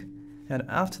kick, and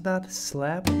after that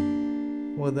slap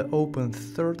with the open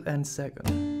third and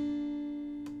second.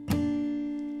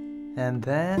 And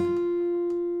then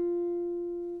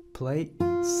play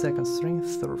second string,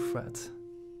 third fret.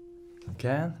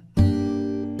 Again.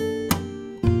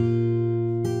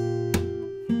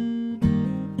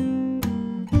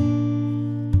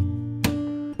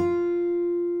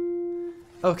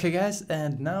 Okay guys,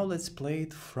 and now let's play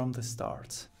it from the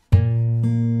start.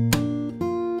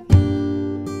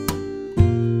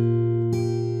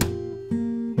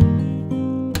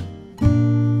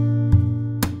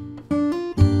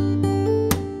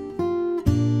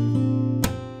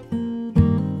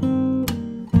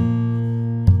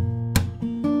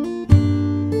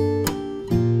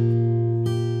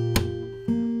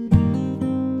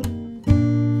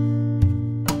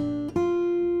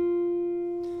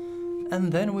 And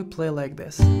then we play like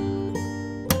this.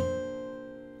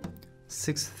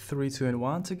 6, 3, 2 and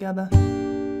 1 together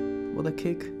with a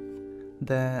kick.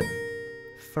 Then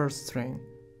first string,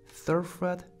 third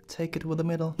fret, take it with the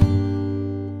middle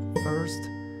first,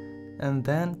 and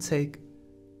then take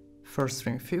first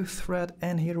string, fifth fret,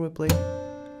 and here we play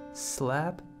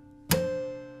slap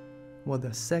with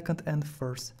the second and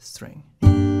first string.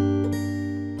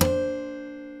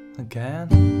 Again.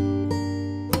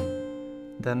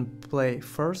 Then play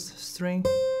first string,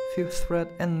 fifth fret,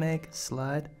 and make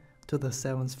slide to the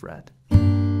seventh fret.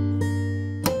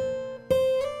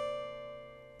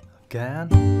 Again.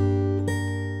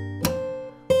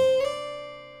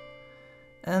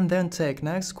 And then take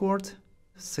next chord,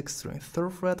 sixth string,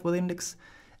 third fret with index,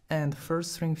 and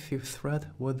first string, fifth fret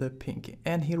with the pinky.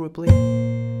 And here we play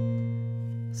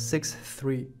 6,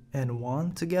 3 and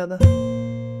 1 together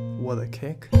with a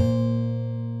kick.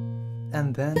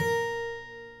 And then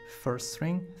first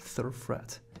string, third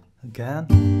fret. Again.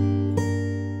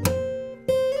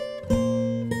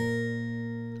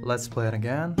 Let's play it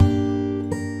again.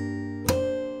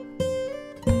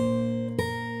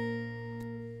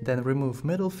 Then remove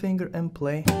middle finger and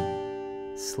play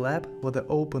slap with the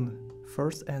open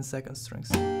first and second strings.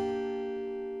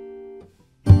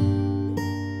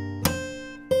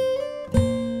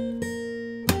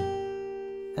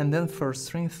 And then first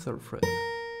string, third fret.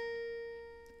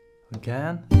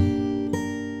 Again.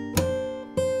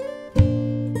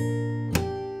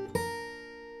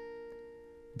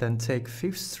 Then take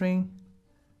fifth string,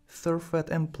 third fret,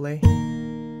 and play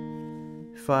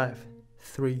 5,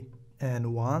 3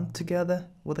 and 1 together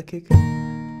with a kick,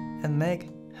 and make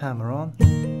hammer on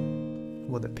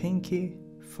with a pinky,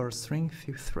 first string,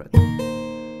 fifth fret.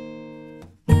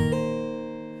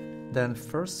 Then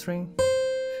first string,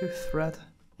 fifth fret,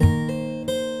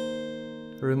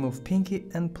 remove pinky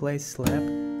and play slap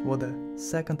with the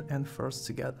second and first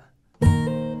together.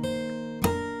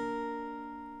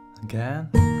 Again.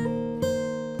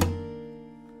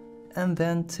 And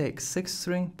then take sixth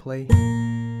string, play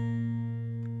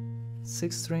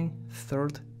sixth string,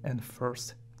 third and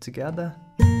first together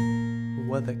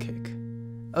with a kick.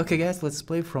 Okay guys, let's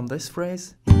play from this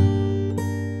phrase.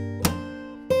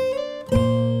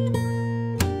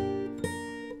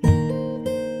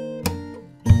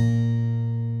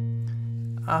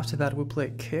 After that we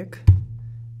play kick,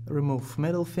 remove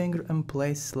middle finger and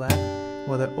play slap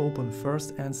with the open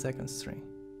first and second string.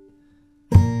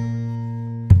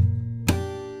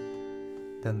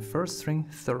 Then first string,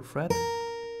 third fret.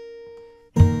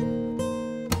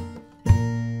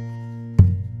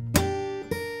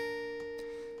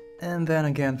 and then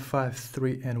again 5,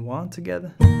 3 and 1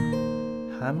 together,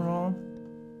 hammer on,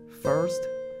 first,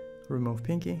 remove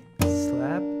pinky,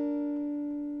 slap,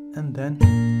 and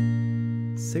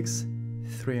then 6,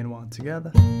 3 and 1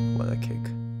 together with a kick.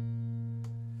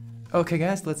 Okay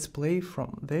guys, let's play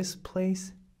from this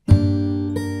place.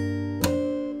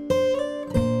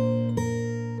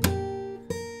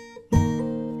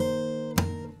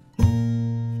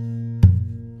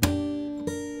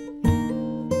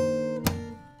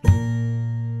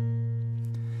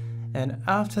 And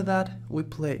after that we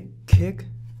play kick,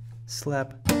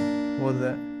 slap with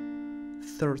the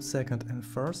 3rd, 2nd and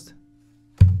 1st,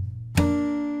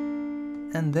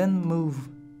 and then move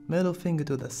middle finger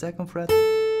to the 2nd fret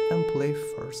and play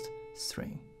 1st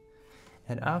string.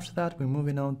 And after that we're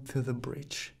moving on to the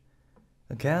bridge.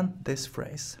 Again, this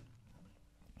phrase.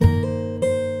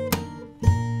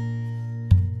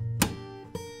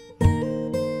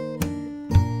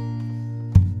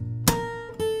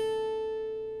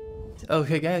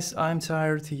 Okay guys, I'm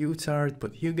tired, you tired,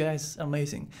 but you guys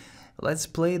amazing. Let's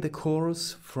play the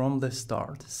chorus from the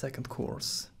start, 2nd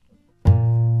chorus.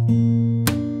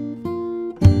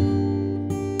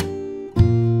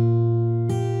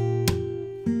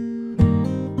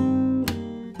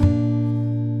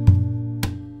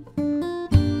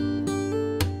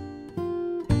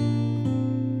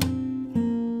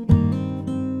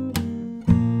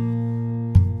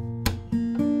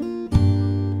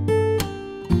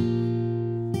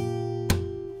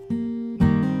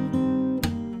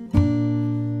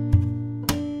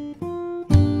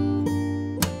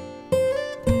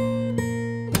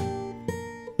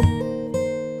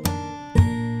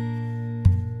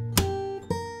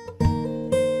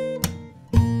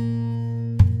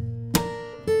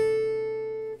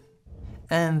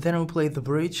 And then we play the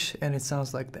bridge and it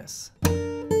sounds like this.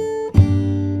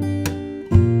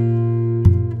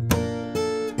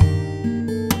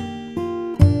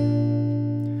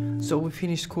 So we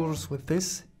finish chorus with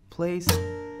this place.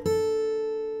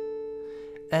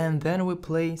 And then we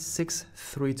play 6,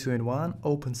 3, 2 and 1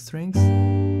 open strings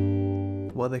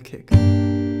with a kick.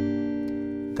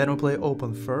 Then we play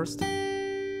open first,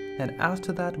 and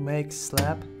after that make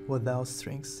slap without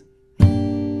strings.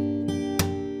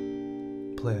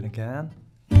 Play it again.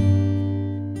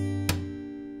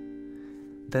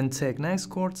 Then take next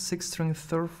chord, 6th string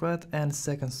 3rd fret and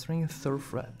 2nd string 3rd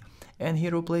fret. And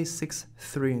here we play 6,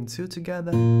 3 and 2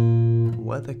 together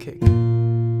with a kick.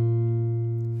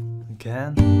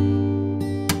 Again.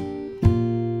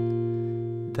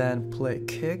 Then play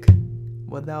kick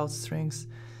without strings,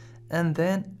 and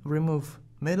then remove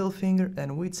middle finger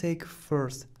and we take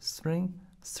 1st string,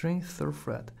 3rd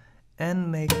fret,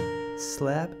 and make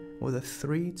slap with a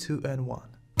 3, 2 and 1.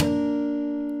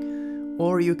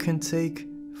 Or you can take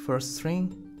 1st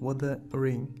string with a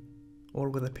ring or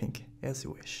with a pinky, as you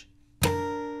wish.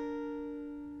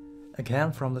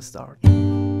 Again from the start.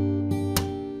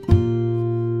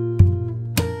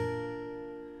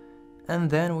 And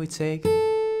then we take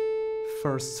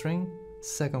 1st string,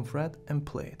 2nd fret and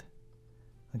play it.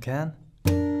 Again,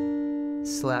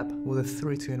 slap with a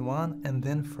 3, 2 and 1, and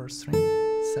then 1st string,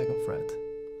 2nd fret.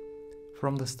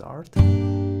 From the start.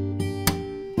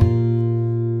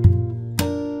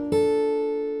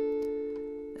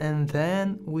 And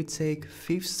then we take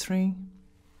 5th string,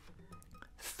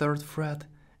 3rd fret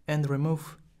and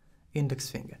remove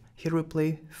index finger. Here we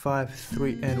play 5,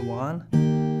 3 and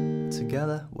 1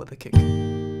 together with a kick.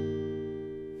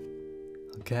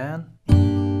 Again.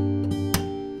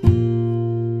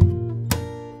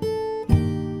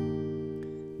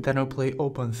 Then we play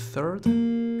open 3rd,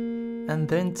 and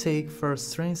then take 1st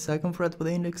string, 2nd fret with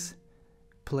the index,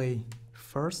 play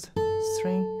 1st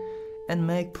string and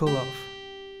make pull off.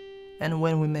 And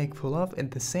when we make pull off, at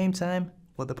the same time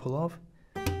with the pull off,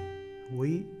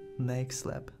 we make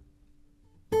slap.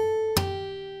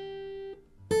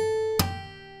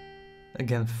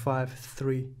 Again, 5,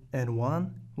 3 and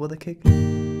 1 with a kick.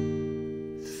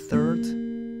 3rd,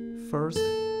 1st,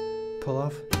 pull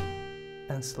off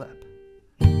and slap.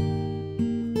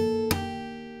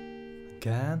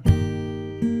 Again.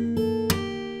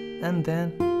 And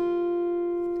then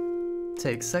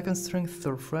take 2nd string,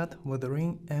 3rd fret with the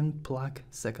ring and pluck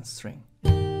 2nd string.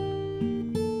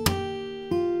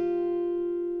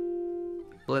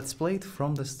 Let's play it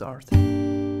from the start.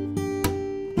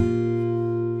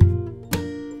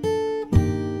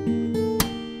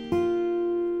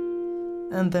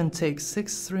 And then take 6th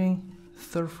string,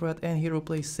 3rd fret, and here we'll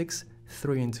play 6,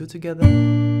 3 and 2 together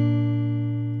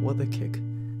with a kick.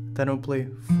 Then we'll play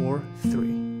 4,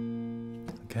 3.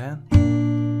 Okay.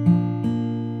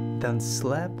 Then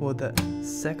slap with the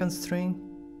 2nd string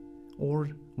or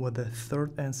with the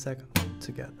third and second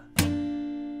together.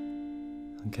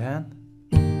 Again.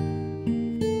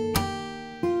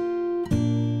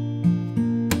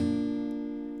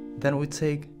 Then we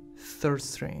take third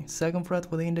string, second fret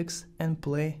with the index, and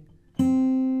play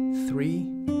 3,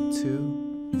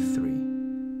 2, 3.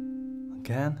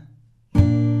 Again.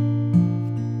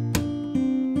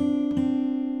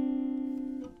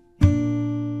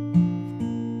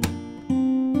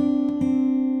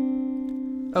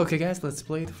 Okay guys, let's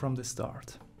play it from the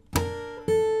start.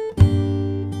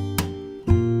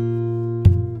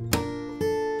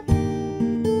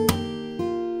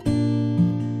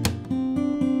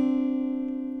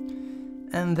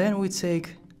 And then we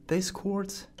take this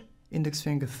chord, index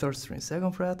finger third string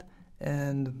second fret,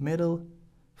 and middle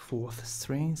fourth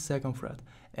string second fret,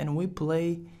 and we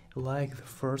play like the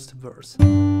first verse.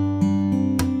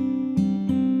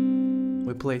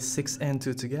 We play 6 and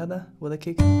 2 together with a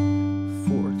kick, 4,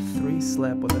 3,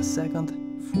 slap with a second,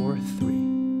 4, 3.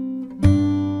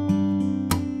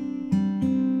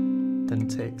 Then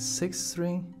take 6th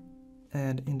string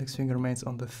and index finger remains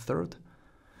on the third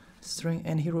string,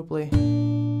 and here we play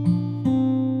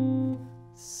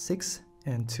 6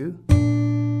 and 2, 4,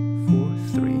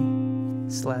 3,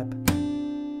 slap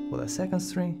with a second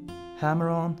string, hammer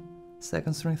on,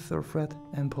 second string, third fret,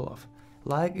 and pull off,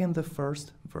 like in the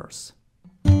first verse.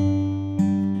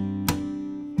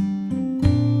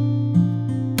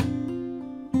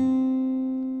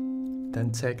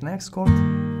 Then take next chord,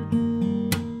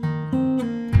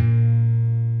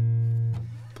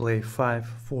 play 5,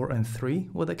 4, and 3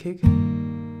 with a kick,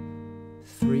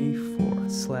 3, 4,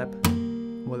 slap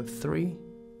with a 3,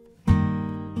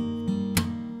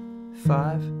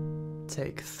 5,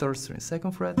 take third string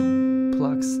second fret,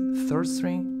 plucks third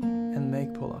string, and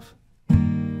make pull off.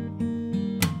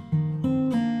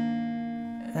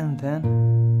 And then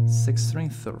 6th string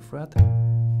third fret,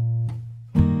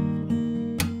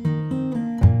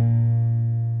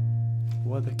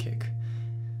 with a kick.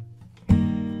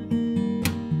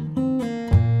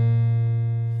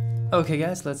 Okay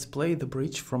guys, let's play the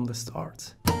bridge from the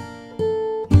start.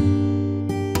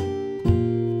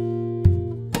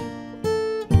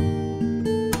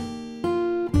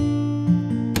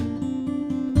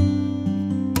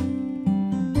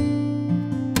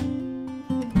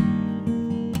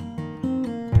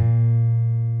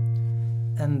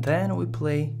 And then we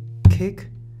play kick,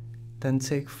 then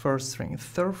take first string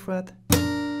third fret,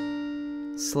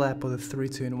 slap with a 3,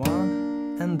 2, and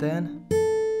 1, and then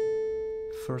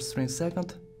first string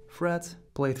second fret,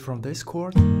 play it from this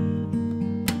chord,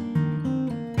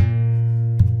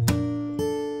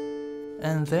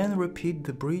 and then repeat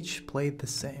the bridge, play it the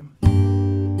same.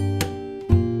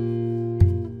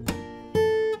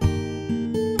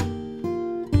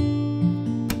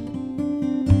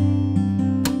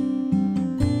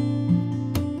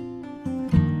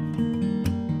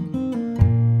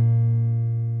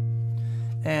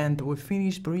 And we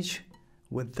finish bridge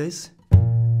with this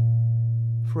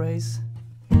phrase.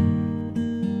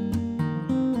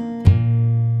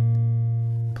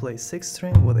 Play 6th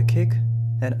string with a kick,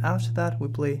 and after that we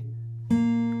play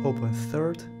open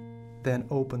third, then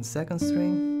open second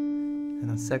string, and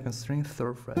then second string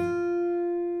third fret.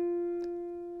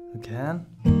 Again.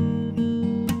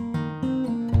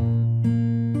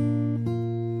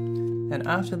 And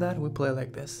after that we play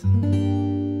like this.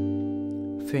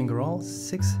 Finger roll,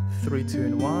 6, 3, 2,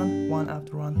 and 1, one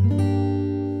after one.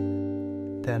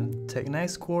 Then take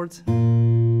next chord,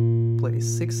 play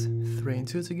 6, 3, and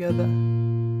 2 together,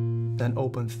 then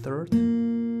open third,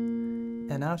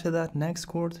 and after that next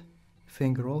chord,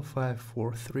 finger roll, 5,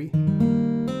 4, 3,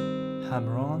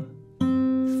 hammer on,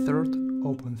 third,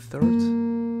 open third,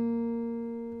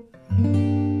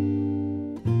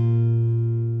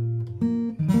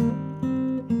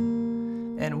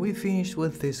 and we finish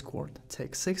with this chord.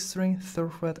 Take 6th string,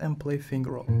 3rd fret, and play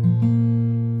finger roll.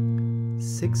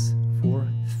 6, 4,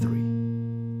 3.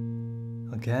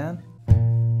 Again.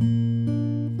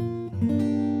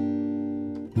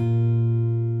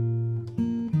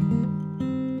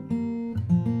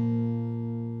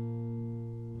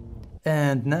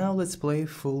 And now let's play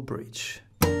full bridge.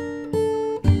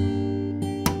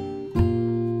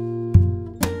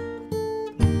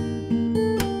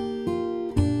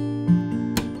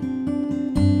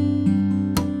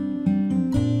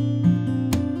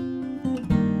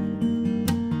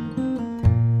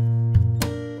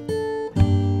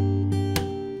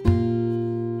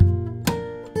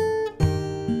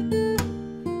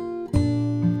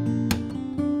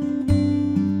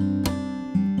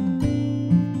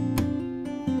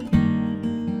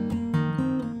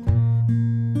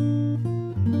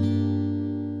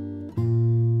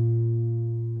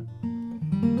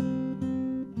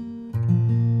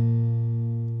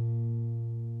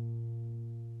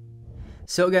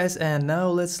 So guys, and now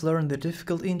let's learn the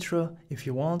difficult intro. If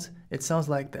you want, it sounds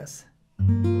like this.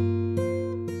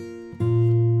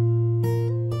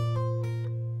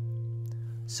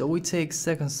 So we take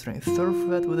second string 3rd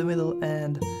fret with the middle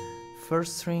and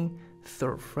first string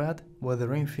 3rd fret with the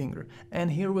ring finger. And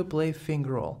here we play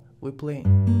finger roll. We play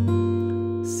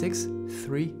 6,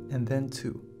 3 and then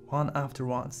 2, one after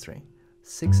one string.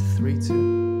 6, 3,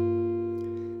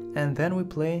 2. And then we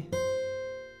play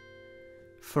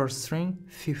first string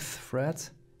 5th fret.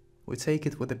 We take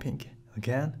it with the pinky.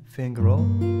 Again, finger roll.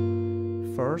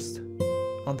 First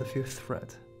on the 5th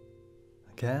fret.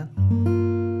 Again.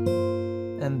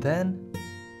 And then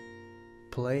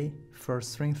play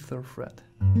first string 3rd fret.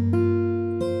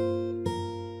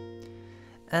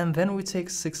 And then we take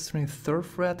 6th string 3rd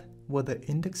fret with the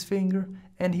index finger,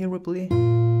 and here we play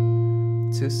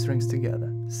 2 strings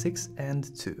together, 6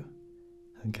 and 2.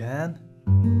 Again.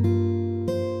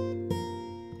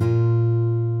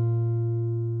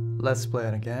 Let's play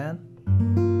it again.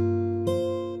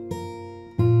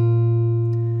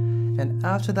 And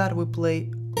after that we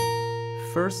play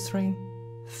first string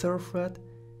 3rd fret,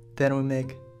 then we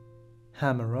make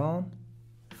hammer on,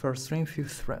 first string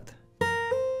 5th fret.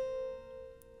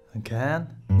 Again.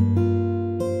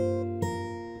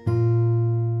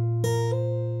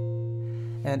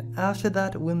 And after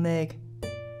that we make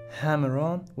hammer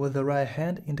on with the right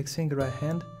hand, index finger right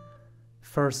hand,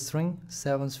 first string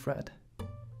 7th fret.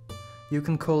 You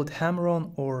can call it hammer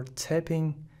on or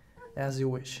tapping as you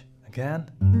wish. Again.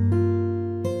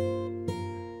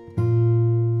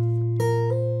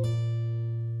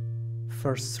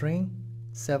 First string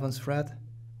 7th fret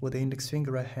with the index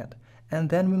finger right hand, and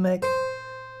then we make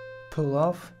pull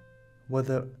off with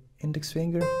the index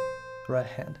finger right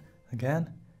hand.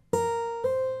 Again.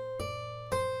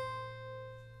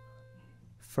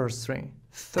 First string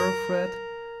 3rd fret,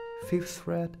 5th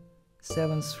fret,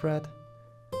 7th fret,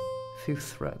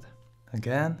 5th fret.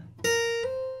 Again.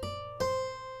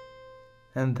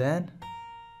 And then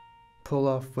pull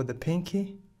off with the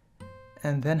pinky,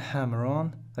 and then hammer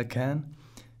on again,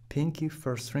 pinky,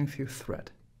 first string, 5th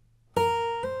fret.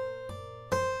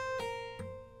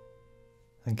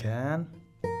 Again.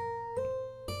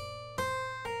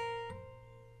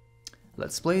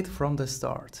 Let's play it from the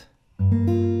start.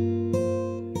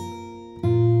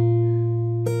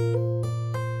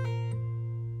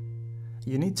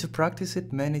 You need to practice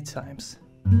it many times.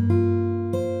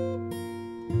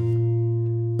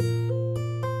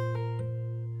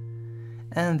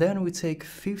 And then we take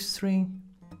 5th string,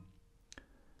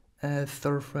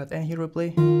 3rd fret, and here we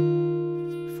play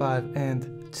 5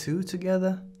 and 2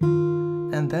 together,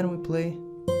 and then we play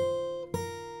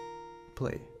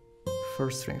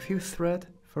first string 5th fret,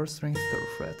 first string 3rd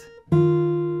fret,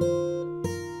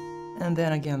 and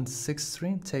then again 6th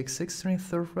string, take 6th string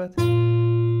 3rd fret,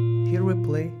 here we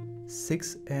play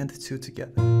 6 and 2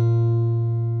 together,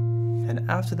 and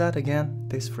after that again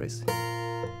this phrase.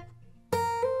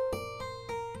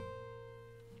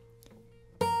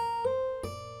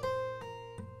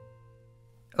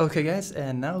 Okay guys,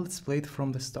 and now let's play it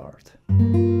from the start.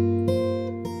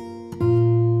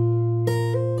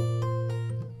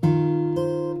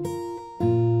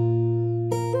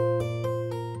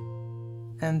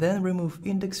 And then remove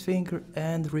index finger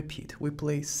and repeat. We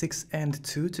play 6 and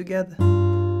 2 together.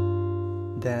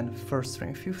 Then first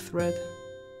string 5th fret,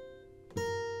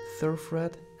 3rd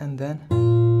fret, and then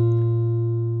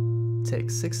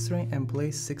take 6th string and play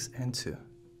 6 and 2.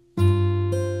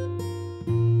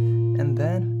 And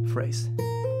then phrase.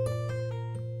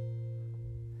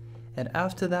 And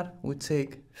after that we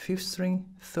take 5th string,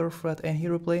 3rd fret, and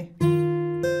here we play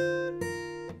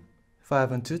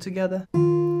 5 and 2 together,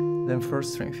 then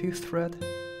first string 5th fret,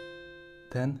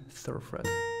 then 3rd fret.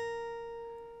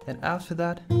 And after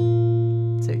that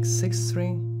take 6th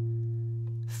string,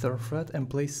 3rd fret, and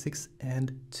play 6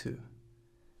 and 2.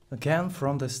 Again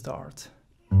from the start.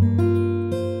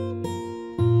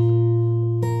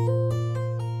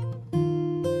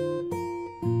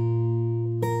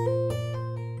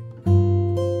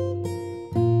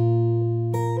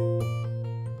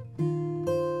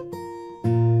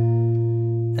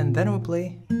 And then we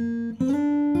play.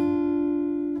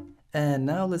 And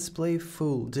now let's play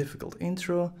full difficult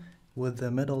intro with the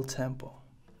middle tempo.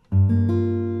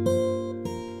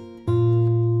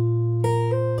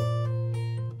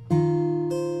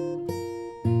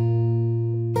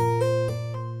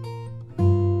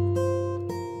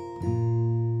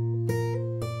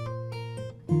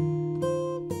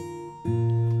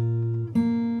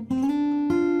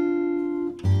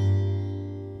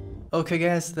 Okay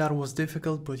guys, that was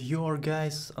difficult, but you are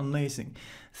guys amazing.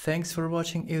 Thanks for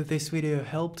watching. If this video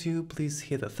helped you, please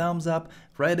hit a thumbs up,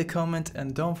 write a comment,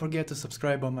 and don't forget to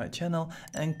subscribe on my channel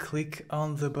and click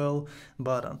on the bell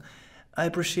button. I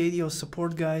appreciate your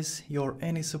support guys, your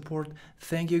any support.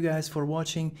 Thank you guys for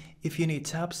watching. If you need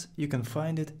tabs, you can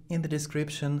find it in the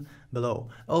description below.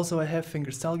 Also, I have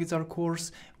fingerstyle guitar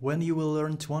course when you will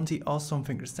learn 20 awesome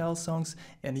fingerstyle songs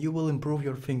and you will improve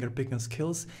your finger picking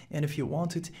skills. And if you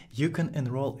want it, you can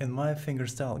enroll in my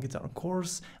fingerstyle guitar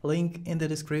course, link in the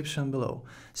description below.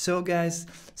 So guys,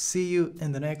 see you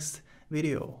in the next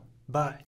video. Bye.